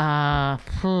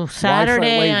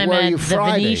 Saturday, wait, I'm where are at you the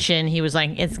Friday? Venetian. He was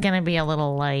like, it's going to be a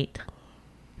little light.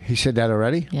 He said that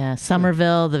already? Yeah,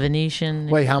 Somerville, the Venetian.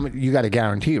 Wait, how much? You got a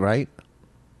guarantee, right?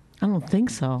 I don't think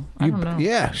so. I don't know.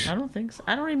 Yes. I don't think so.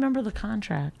 I don't remember the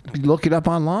contract. Look it up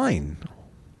online.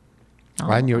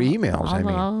 On your emails, I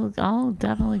mean. I'll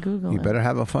definitely Google You it. better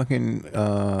have a fucking...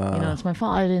 It's my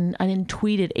fault. I didn't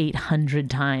tweet it 800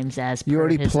 times as you per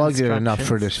already his plugged it enough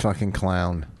for instructions. this fucking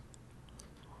clown.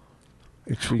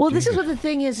 It's Well, this is ridiculous. what the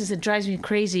thing is it drives me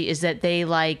crazy, is that they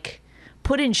like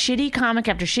put in shitty comic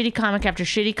after shitty comic after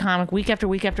shitty comic week after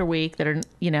week after week that are,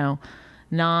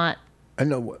 not I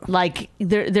know. like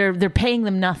they're paying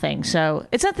them nothing. So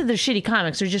it's not that they're shitty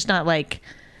comics, they're just not like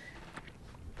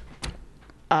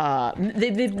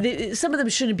some of them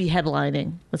shouldn't be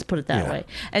headlining. Let's put it that Yeah. way.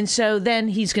 And so then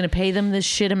he's going to pay them this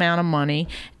shit amount of money,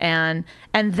 and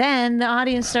then the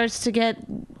audience starts to get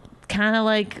kind of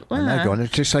like, I'm not going.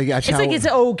 It's just like that's it's how. like it's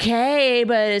okay,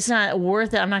 but it's not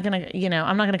worth it. I'm not gonna,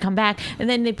 I'm not gonna come back. And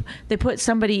then they put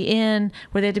somebody in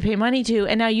where they have to pay money to,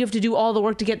 and now you have to do all the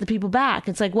work to get the people back.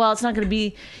 It's like, well, it's not gonna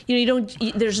be,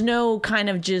 there's no kind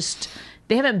of just,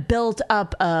 they haven't built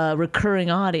up a recurring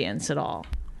audience at all.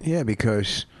 Yeah,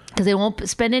 because They won't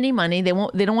spend any money. They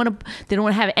don't want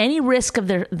to have any risk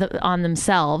of on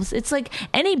themselves. It's like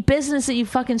any business that you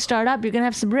fucking start up, you're gonna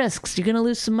have some risks. You're gonna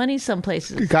lose some money some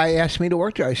places. the guy asked me to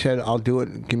work there. I said, I'll do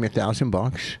it. Give me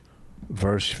 $1,000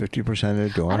 versus 50% of the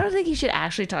door. I don't think you should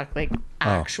actually talk like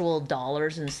actual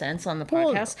dollars and cents on the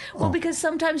podcast. Well, because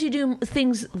sometimes you do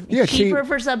things Yeah, cheaper see-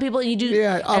 for some people, and you do,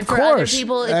 Yeah, and of for other course.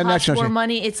 people it And that's costs what I'm more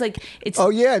saying. money. It's like it's.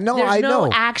 Oh, yeah, no, there's I no know.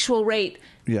 actual rate.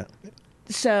 Yeah.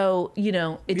 So,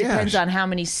 it depends Yes. on how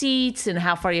many seats and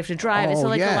how far you have to drive. It's Oh,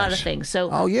 like a lot of yes. things. So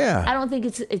Oh, yeah. I don't think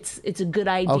it's a good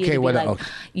idea Okay, to be what- like, okay.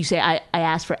 you say, I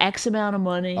asked for X amount of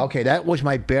money. Okay, that was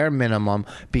my bare minimum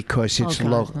because it's God,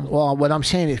 local. no. Well, what I'm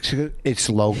saying is it's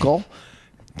local.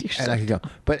 And I could go.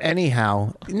 But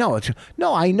anyhow, no,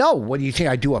 I know. What do you think?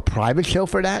 I do a private show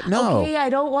for that? No. Okay, I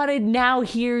don't want to now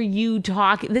hear you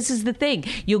talk. This is the thing.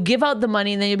 You'll give out the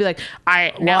money, and then you'll be like, "All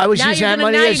right, Well, I was using that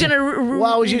money as- you're gonna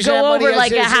well, I was using that go money over as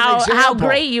like an how example.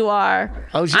 great you are.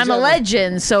 I was using I'm a that money-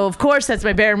 legend, so of course that's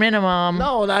my bare minimum."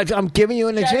 No, I'm giving you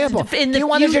an example. in Do the you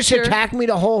want to just future- attack me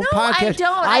the whole No, podcast? I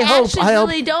don't. I actually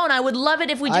really don't. I would love it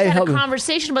if we just I had a hope-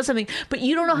 conversation about something. But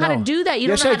you don't know how to No. do that. You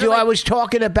yes, don't know I how do. to. Like, I was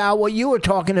talking about what you were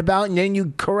talking talking about, and then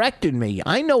you corrected me.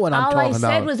 I know what I'm talking about. All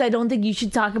I said was I don't think you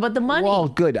should talk about the money. Well,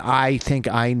 good. I think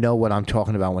I know what I'm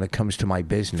talking about when it comes to my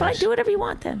business. Fine, do whatever you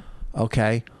want then.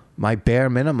 Okay. My bare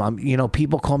minimum,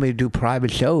 people call me to do private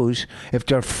shows. If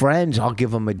they're friends, I'll give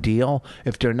them a deal.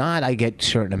 If they're not, I get a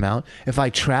certain amount. If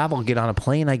I travel, get on a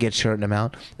plane, I get a certain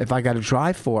amount. If I got to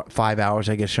drive for 5 hours,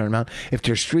 I get a certain amount. If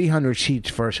there's 300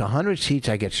 seats versus 100 seats,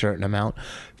 I get a certain amount.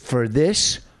 For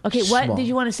this... Okay, what did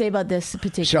you want to say about this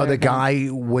particular So the event? guy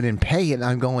wouldn't pay it, and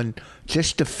I'm going,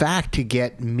 just the fact to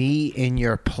get me in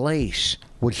your place,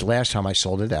 which last time I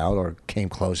sold it out or came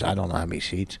close, I don't know how many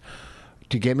seats,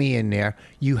 to get me in there,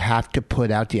 you have to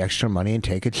put out the extra money and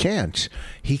take a chance.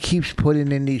 He keeps putting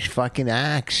in these fucking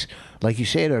acts. Like you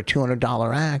say, they're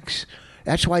 $200 acts.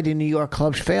 That's why the New York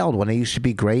clubs failed when they used to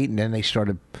be great, and then they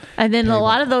started. And then a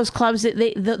lot of those clubs,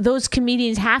 those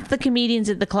comedians, half the comedians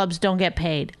at the clubs don't get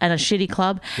paid at a shitty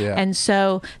club. Yeah. And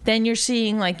so then you're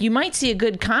seeing, like, you might see a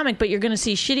good comic, but you're going to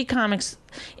see shitty comics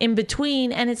in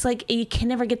between, and it's like you can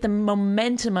never get the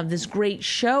momentum of this great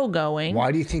show going. Why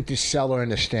do you think the cellar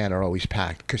and the stand are always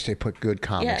packed? Because they put good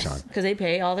comics on. Yes, because they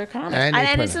pay all their comics. And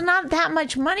it's not that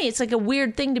much money. It's like a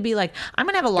weird thing to be like, I'm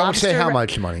going to have a lobster. Don't say how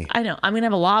much money. I know. I'm going to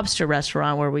have a lobster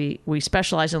restaurant where we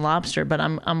specialize in lobster, but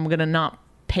I'm going to not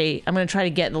pay. I'm going to try to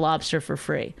get the lobster for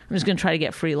free. I'm just going to try to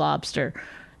get free lobster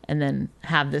and then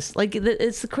have this. Like,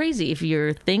 it's crazy. If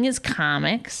your thing is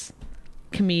comics,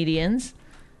 comedians,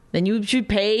 then you should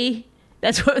pay.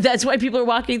 That's why people are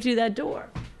walking through that door.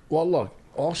 Well, look,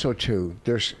 also, too,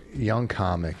 there's young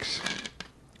comics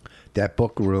that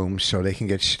book rooms so they can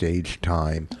get stage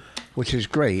time, which is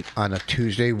great on a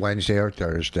Tuesday, Wednesday, or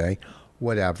Thursday,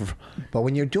 whatever. But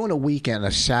when you're doing a weekend,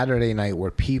 a Saturday night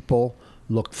where people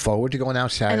look forward to going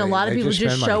out Saturday. And a lot of people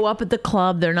just show up at the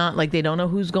club. They're not, like, they don't know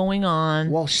who's going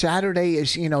on. Well, Saturday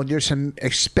is, there's some,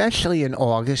 especially in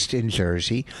August in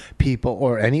Jersey, people,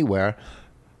 or anywhere,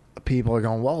 people are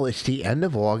going, well, it's the end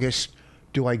of August.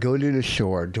 Do I go to the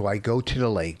shore? Do I go to the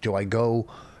lake? Do I go,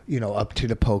 up to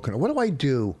the Pocono? What do I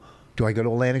do? Do I go to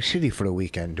Atlantic City for the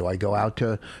weekend? Do I go out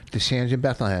to the Sands in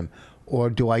Bethlehem? Or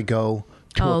do I go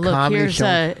to a comedy show?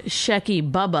 Here's Shecky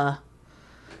Bubba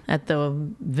at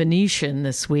the Venetian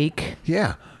this week.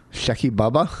 Yeah, Shecky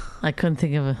Bubba. I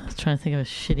was trying to think of a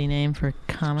shitty name for a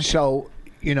comic. So,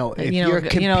 if you're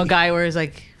a guy where he's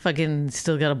like fucking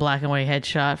still got a black and white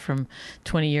headshot from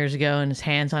 20 years ago and his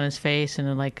hands on his face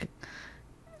and like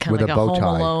kind of like a Home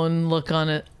Alone look on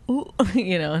it,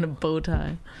 and a bow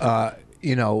tie.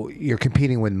 You're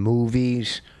competing with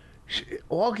movies.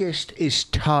 August is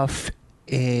tough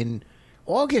in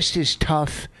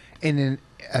an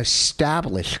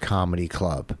established comedy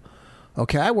club.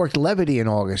 Okay, I worked Levity in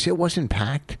August. It wasn't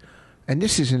packed. And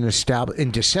this is an established.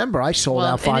 In December, I sold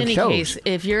out 5 shows. In any case,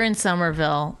 if you're in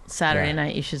Somerville Saturday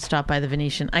night, you should stop by the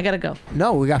Venetian. I gotta go.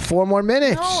 No, we got 4 more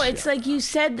minutes. No, it's like you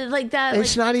said that, like that.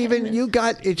 It's like not even.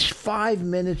 minutes. It's 5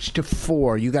 minutes to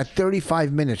 4. You got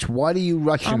 35 minutes. What are you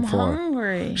rushing for? I'm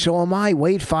hungry. So am I.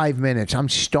 Wait 5 minutes. I'm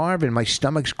starving. My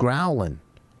stomach's growling.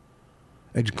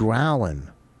 It's growling.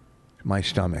 My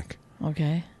stomach.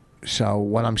 Okay. So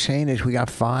what I'm saying is we got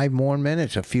 5 more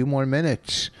minutes. A few more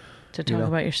minutes. To talk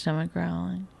about your stomach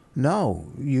growling? No,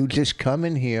 you just come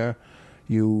in here,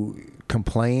 you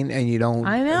complain, and you don't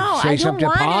say something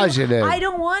positive. I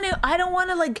don't want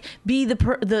to like be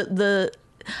the.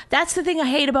 That's the thing I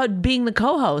hate about being the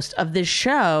co-host of this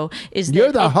show is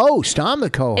you're the host. I'm the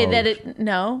co-host.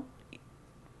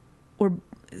 We're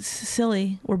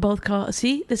silly. We're both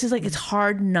see, this is like it's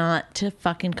hard not to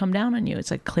fucking come down on you.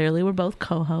 It's like clearly we're both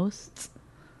co-hosts.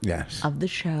 Yes. Of the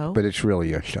show, but it's really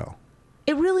your show.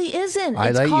 It really isn't.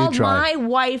 It's called My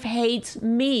Wife Hates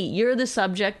Me. You're the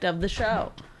subject of the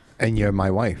show. And you're my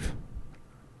wife.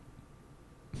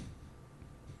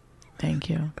 Thank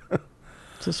you.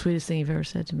 It's the sweetest thing you've ever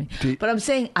said to me. But I'm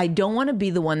saying I don't want to be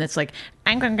the one that's like,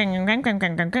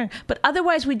 but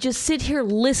otherwise we just sit here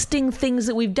listing things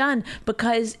that we've done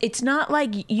because it's not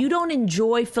like you don't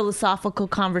enjoy philosophical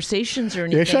conversations or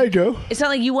anything. Yes, I do. It's not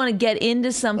like you want to get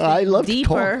into something I love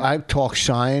deeper. To talk. I talk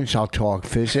science. I'll talk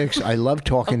physics. I love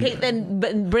talking. Okay,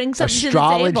 then bring something to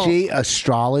the table.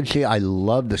 Astrology. I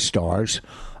love the stars.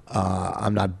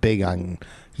 I'm not big on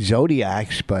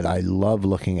zodiacs, but I love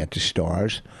looking at the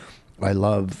stars. I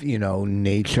love,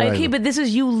 nature. Okay, but this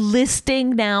is you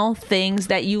listing now things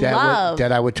that you love.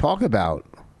 That I would talk about.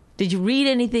 Did you read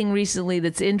anything recently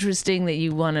that's interesting that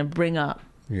you want to bring up?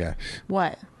 Yes.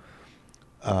 What?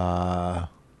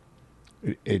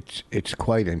 It's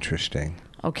quite interesting.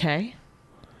 Okay.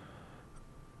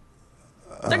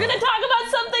 They're going to talk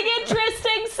about something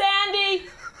interesting, Sandy.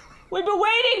 We've been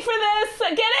waiting for this.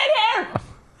 Get in here.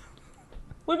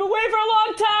 We've been waiting for a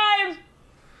long time.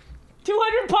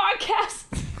 200 podcasts.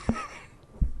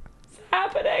 It's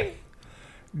happening.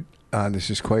 This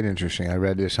is quite interesting. I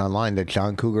read this online that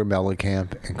John Cougar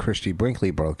Mellencamp and Christy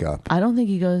Brinkley broke up. I don't think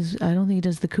he does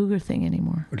the Cougar thing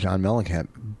anymore. John Mellencamp.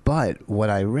 But what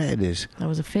I read is that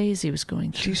was a phase he was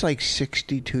going through. She's like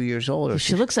 62 years old.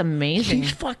 She looks amazing.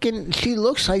 She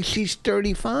looks like she's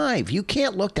 35. You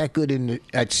can't look that good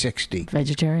at 60.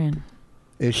 Vegetarian.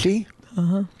 Is she?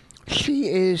 Uh-huh. She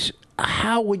is.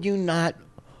 How would you not?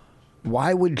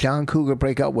 Why would John Cougar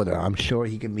break up with her? I'm sure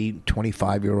he can meet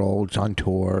 25-year-olds on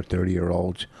tour,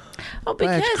 30-year-olds. Oh,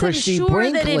 because I'm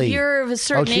sure that if you're of a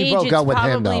certain age, it's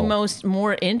probably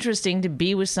more interesting to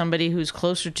be with somebody who's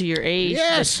closer to your age.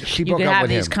 Yes, she broke up with him. You could have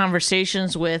these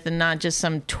conversations with and not just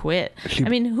some twit. I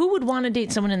mean, who would want to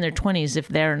date someone in their 20s if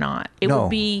they're not? It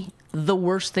would be the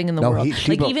worst thing in the world.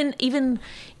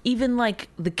 Even like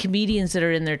the comedians that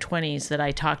are in their 20s that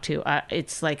I talk to,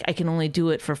 it's like I can only do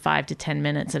it for 5 to 10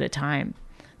 minutes at a time.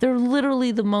 They're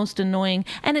literally the most annoying.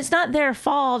 And it's not their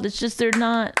fault. It's just they're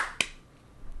not...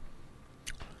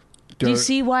 Do you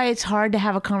see why it's hard to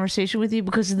have a conversation with you?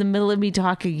 Because in the middle of me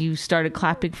talking, you started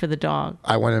clapping for the dog.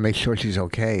 I want to make sure she's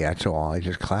okay. That's all. I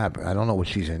just clap. I don't know what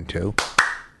she's into.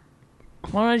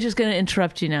 Well, I'm just going to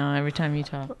interrupt you now every time you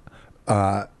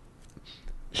talk.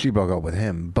 She broke up with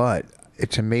him, but...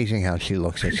 It's amazing how she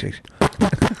looks at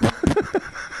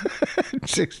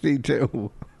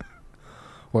 62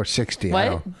 or 60.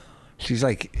 What? She's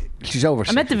over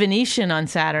 60. I'm at the Venetian on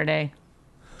Saturday.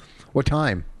 What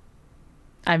time?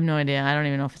 I have no idea. I don't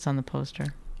even know if it's on the poster.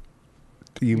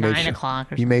 9 o'clock or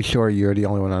something. You made sure you're the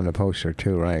only one on the poster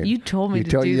too, right? You told me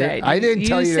to do that. I didn't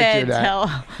tell you to do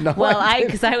that. No,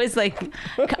 because I was like,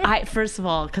 first of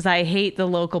all, because I hate the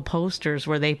local posters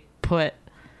where they put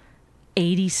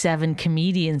 87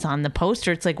 comedians on the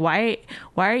poster. It's like, why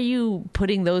are you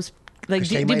putting those? Like,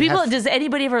 does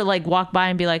anybody ever like walk by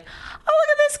and be like, oh, look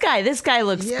at this guy. This guy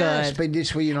looks good. Yes, but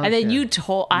this way you don't. And then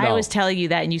I was telling you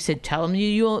that, and you said, tell him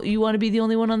you want to be the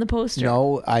only one on the poster.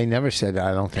 No, I never said that.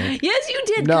 I don't think. Yes, you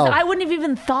did. Because I wouldn't have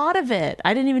even thought of it.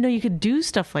 I didn't even know you could do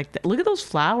stuff like that. Look at those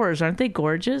flowers. Aren't they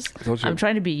gorgeous? I'm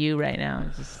trying to be you right now.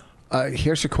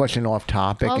 Here's a question off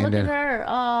topic. Oh, look at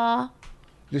her.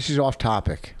 This is off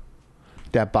topic.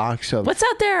 That box of... What's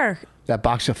out there? That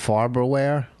box of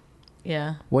Farberware?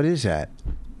 Yeah. What is that?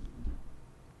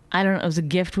 I don't know. It was a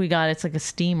gift we got. It's like a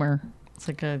steamer. It's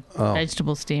like a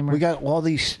vegetable steamer. We got all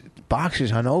these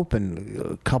boxes unopened.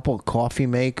 A couple of coffee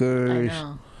makers. I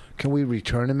know. Can we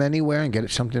return them anywhere and get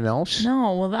something else?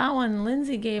 No. Well, that one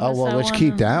Lindsay gave us. Oh, well, let's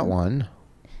keep that one.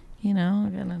 You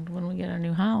know, when we get our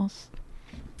new house.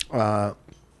 All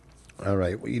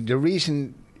right. The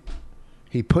reason...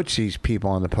 He puts these people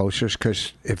on the posters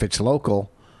because if it's local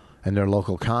and they're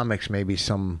local comics, maybe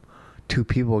two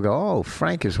people go, oh,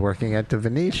 Frank is working at the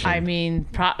Venetian. I mean,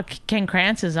 Ken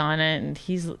Krantz is on it, and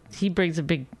he brings a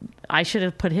big... I should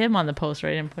have put him on the poster.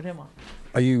 I didn't put him on.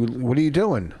 What are you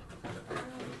doing?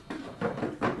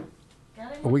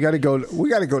 We got to go to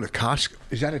Costco.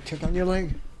 Is that a tick on your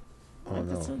leg? Oh,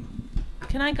 no.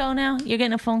 Can I go now? You're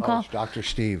getting a phone call? It's Dr.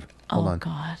 Steve. Hold on. Oh,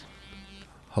 God.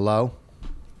 Hello?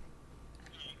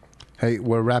 Hey,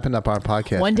 we're wrapping up our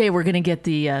podcast. One day we're going to get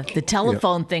the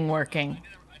telephone thing working.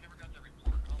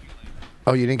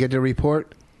 Oh, you didn't get the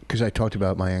report? Because I talked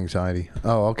about my anxiety.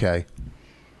 Oh, okay.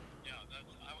 Yeah,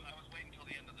 I was waiting until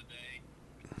the end of the day.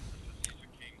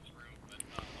 Came through,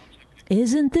 but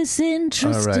Isn't this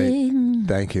interesting? All right.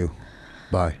 Thank you.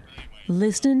 Bye.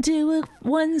 Listening to a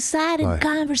one-sided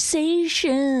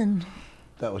conversation.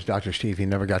 That was Dr. Steve. He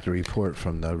never got the report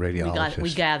from the radiologist.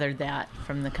 We gathered that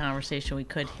from the conversation we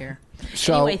could hear.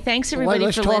 So, anyway, thanks everybody for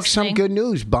listening. Let's talk some good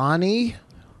news. Bonnie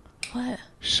What?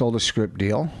 sold a script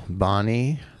deal.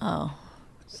 Bonnie. Oh.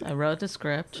 So I wrote the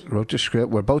script.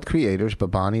 We're both creators,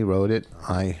 but Bonnie wrote it.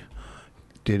 I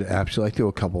did absolutely do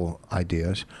a couple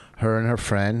ideas. Her and her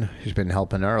friend who's been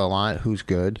helping her a lot, who's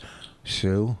good,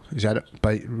 Sue.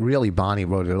 But really, Bonnie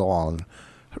wrote it all.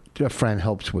 A friend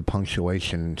helps with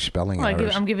punctuation and spelling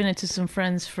errors. I'm giving it to some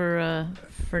friends for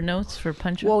notes for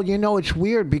punctuation. Well, you know, it's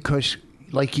weird because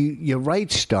like you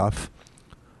write stuff,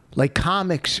 like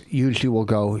comics usually will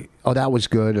go, oh, that was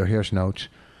good, or here's notes.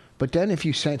 But then if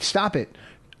you send, stop it.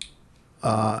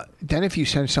 Then if you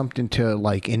send something to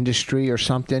like industry or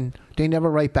something, they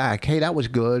never write back, hey, that was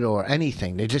good, or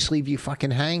anything. They just leave you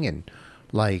fucking hanging.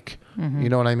 Like, you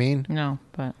know what I mean? No,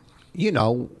 but. You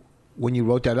know, when you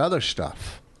wrote that other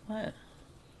stuff. What?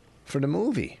 For the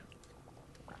movie.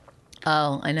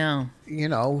 Oh, I know. You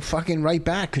know, fucking write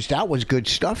back, because that was good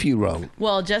stuff you wrote.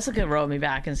 Well, Jessica wrote me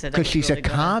back and said that. Because she's really a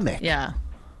comic. Yeah.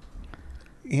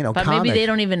 You know, but maybe they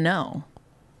don't even know.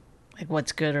 Like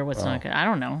what's good or what's not good. I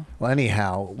don't know. Well,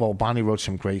 anyhow, Bonnie wrote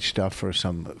some great stuff for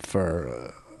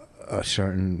a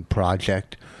certain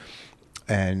project,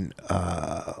 and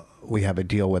we have a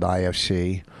deal with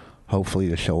IFC. Hopefully,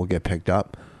 the show will get picked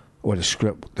up, or the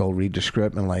script. They'll read the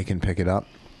script and can pick it up,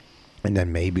 and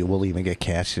then maybe we'll even get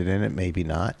casted in it. Maybe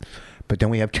not. But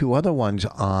then we have 2 other ones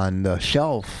on the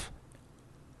shelf.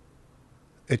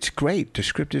 It's great. The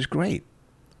script is great.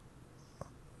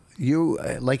 You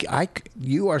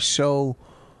are so,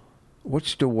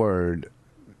 what's the word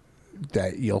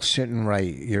that you'll sit and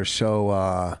write? You're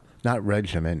so not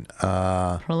regiment.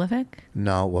 Prolific?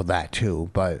 No, well that too,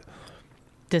 but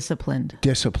disciplined.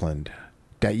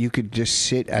 That you could just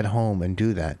sit at home and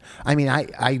do that. I mean,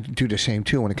 I do the same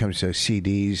too when it comes to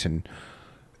CDs and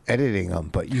editing them,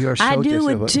 but you're so I do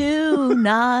it disciplined. too,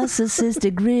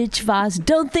 Narcissistic Rich Vos.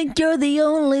 Don't think you're the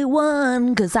only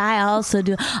one, because I also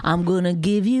do. I'm going to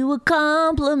give you a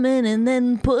compliment and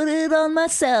then put it on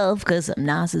myself, because I'm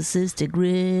Narcissistic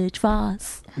Rich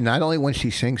Vos. Not only when she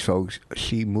sings, folks,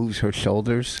 she moves her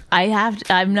shoulders.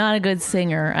 I'm not a good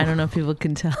singer. I don't know if people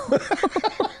can tell.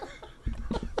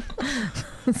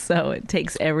 So it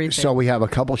takes everything. So we have a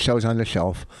couple shows on the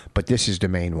shelf, but this is the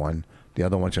main one. The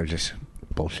other ones are just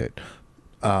bullshit.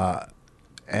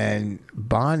 And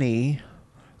Bonnie,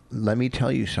 let me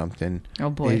tell you something. Oh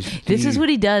boy, this is what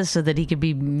he does so that he could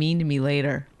be mean to me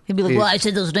later. He'd be like, "Well, I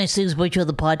said those nice things about you on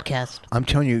the podcast." I'm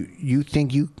telling you, you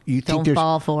think Don't there's,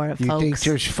 fall for it, you folks. think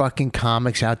there's fucking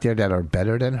comics out there that are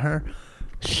better than her?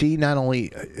 She not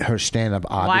only her stand-up.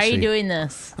 Obviously, why are you doing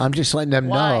this? I'm just letting them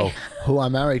Why? know who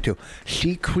I'm married to.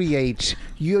 She creates.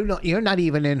 You're not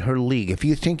even in her league. If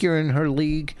you think you're in her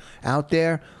league out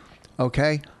there,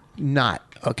 okay, not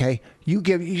okay.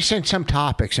 You send some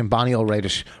topics and Bonnie will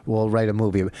write a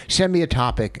movie. Send me a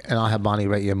topic and I'll have Bonnie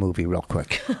write you a movie real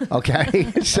quick.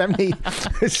 Okay, send me.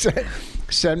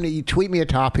 Tweet me a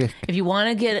topic. If you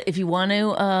want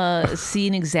to see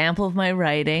an example of my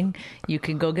writing, you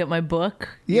can go get my book.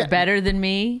 Yeah. You're Better Than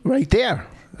Me. Right there.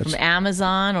 From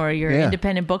Amazon or your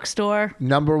independent bookstore.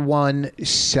 #1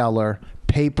 seller,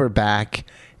 paperback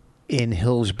in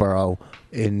Hillsborough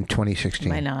in 2016.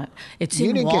 Why not? It's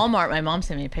in Walmart. My mom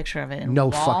sent me a picture of it in No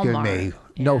Walmart. fucking me.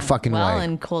 No fucking way. Well,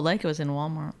 in Cold Lake, it was in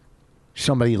Walmart.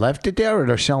 Somebody left it there or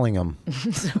they're selling them?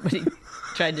 Somebody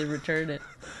tried to return it.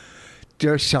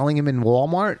 They're selling them in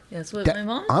Walmart? That's what my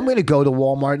mom said. I'm going to go to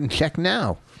Walmart and check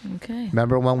now. Okay.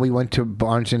 Remember when we went to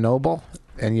Barnes & Noble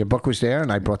and your book was there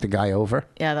and I brought the guy over?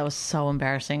 Yeah, that was so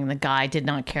embarrassing. The guy did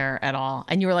not care at all.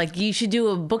 And you were like, you should do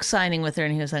a book signing with her.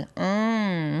 And he was like,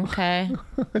 okay.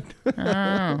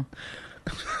 Oh.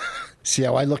 See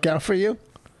how I look out for you?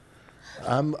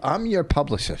 I'm your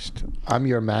publicist. I'm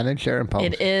your manager and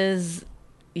publicist. It is,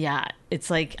 yeah. It's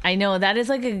like, I know that is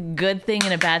like a good thing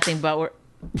and a bad thing, but we're...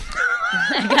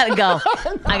 I gotta go.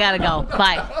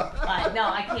 Bye. No,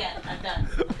 I can't. I'm done.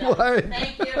 What?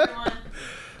 Thank you, everyone.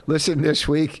 Listen, this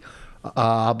week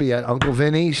I'll be at Uncle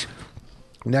Vinny's.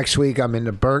 Next week I'm in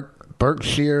the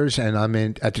Berkshires and I'm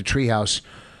at the Treehouse.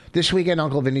 This weekend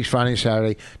Uncle Vinny's Friday and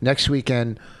Saturday. Next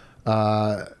weekend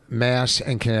Mass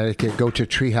and Connecticut. Go to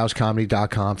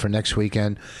treehousecomedy.com for next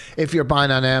weekend. If you're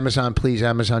buying on Amazon, please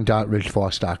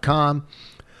amazon.richvos.com.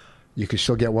 You can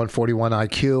still get 141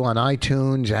 IQ on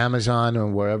iTunes, Amazon, or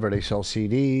wherever they sell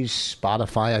CDs.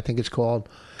 Spotify, I think it's called.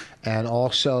 And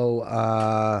also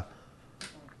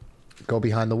go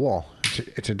behind the wall.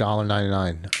 It's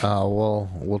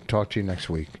 $1.99. We'll talk to you next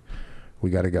week. We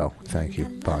got to go. Thank you.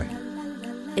 Bye.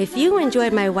 If you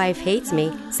enjoyed My Wife Hates Me,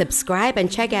 subscribe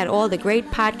and check out all the great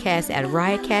podcasts at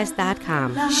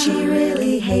riotcast.com. She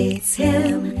really hates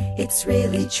him, it's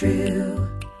really true.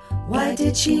 Why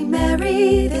did she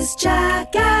marry this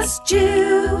jackass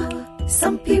Jew?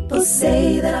 Some people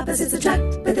say that opposites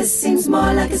attract, but this seems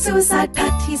more like a suicide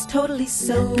pact. He's totally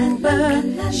sober,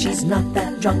 she's not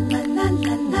that drunk.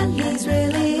 He's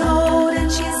really old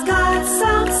and she's got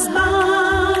some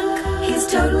spunk. He's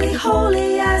totally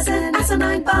holy as an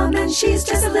asinine bomb, and she's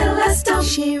just a little less dumb.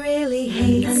 She really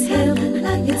hates him,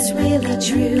 it's really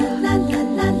true.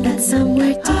 But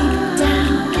somewhere deep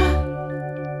down,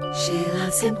 she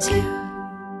loves him too.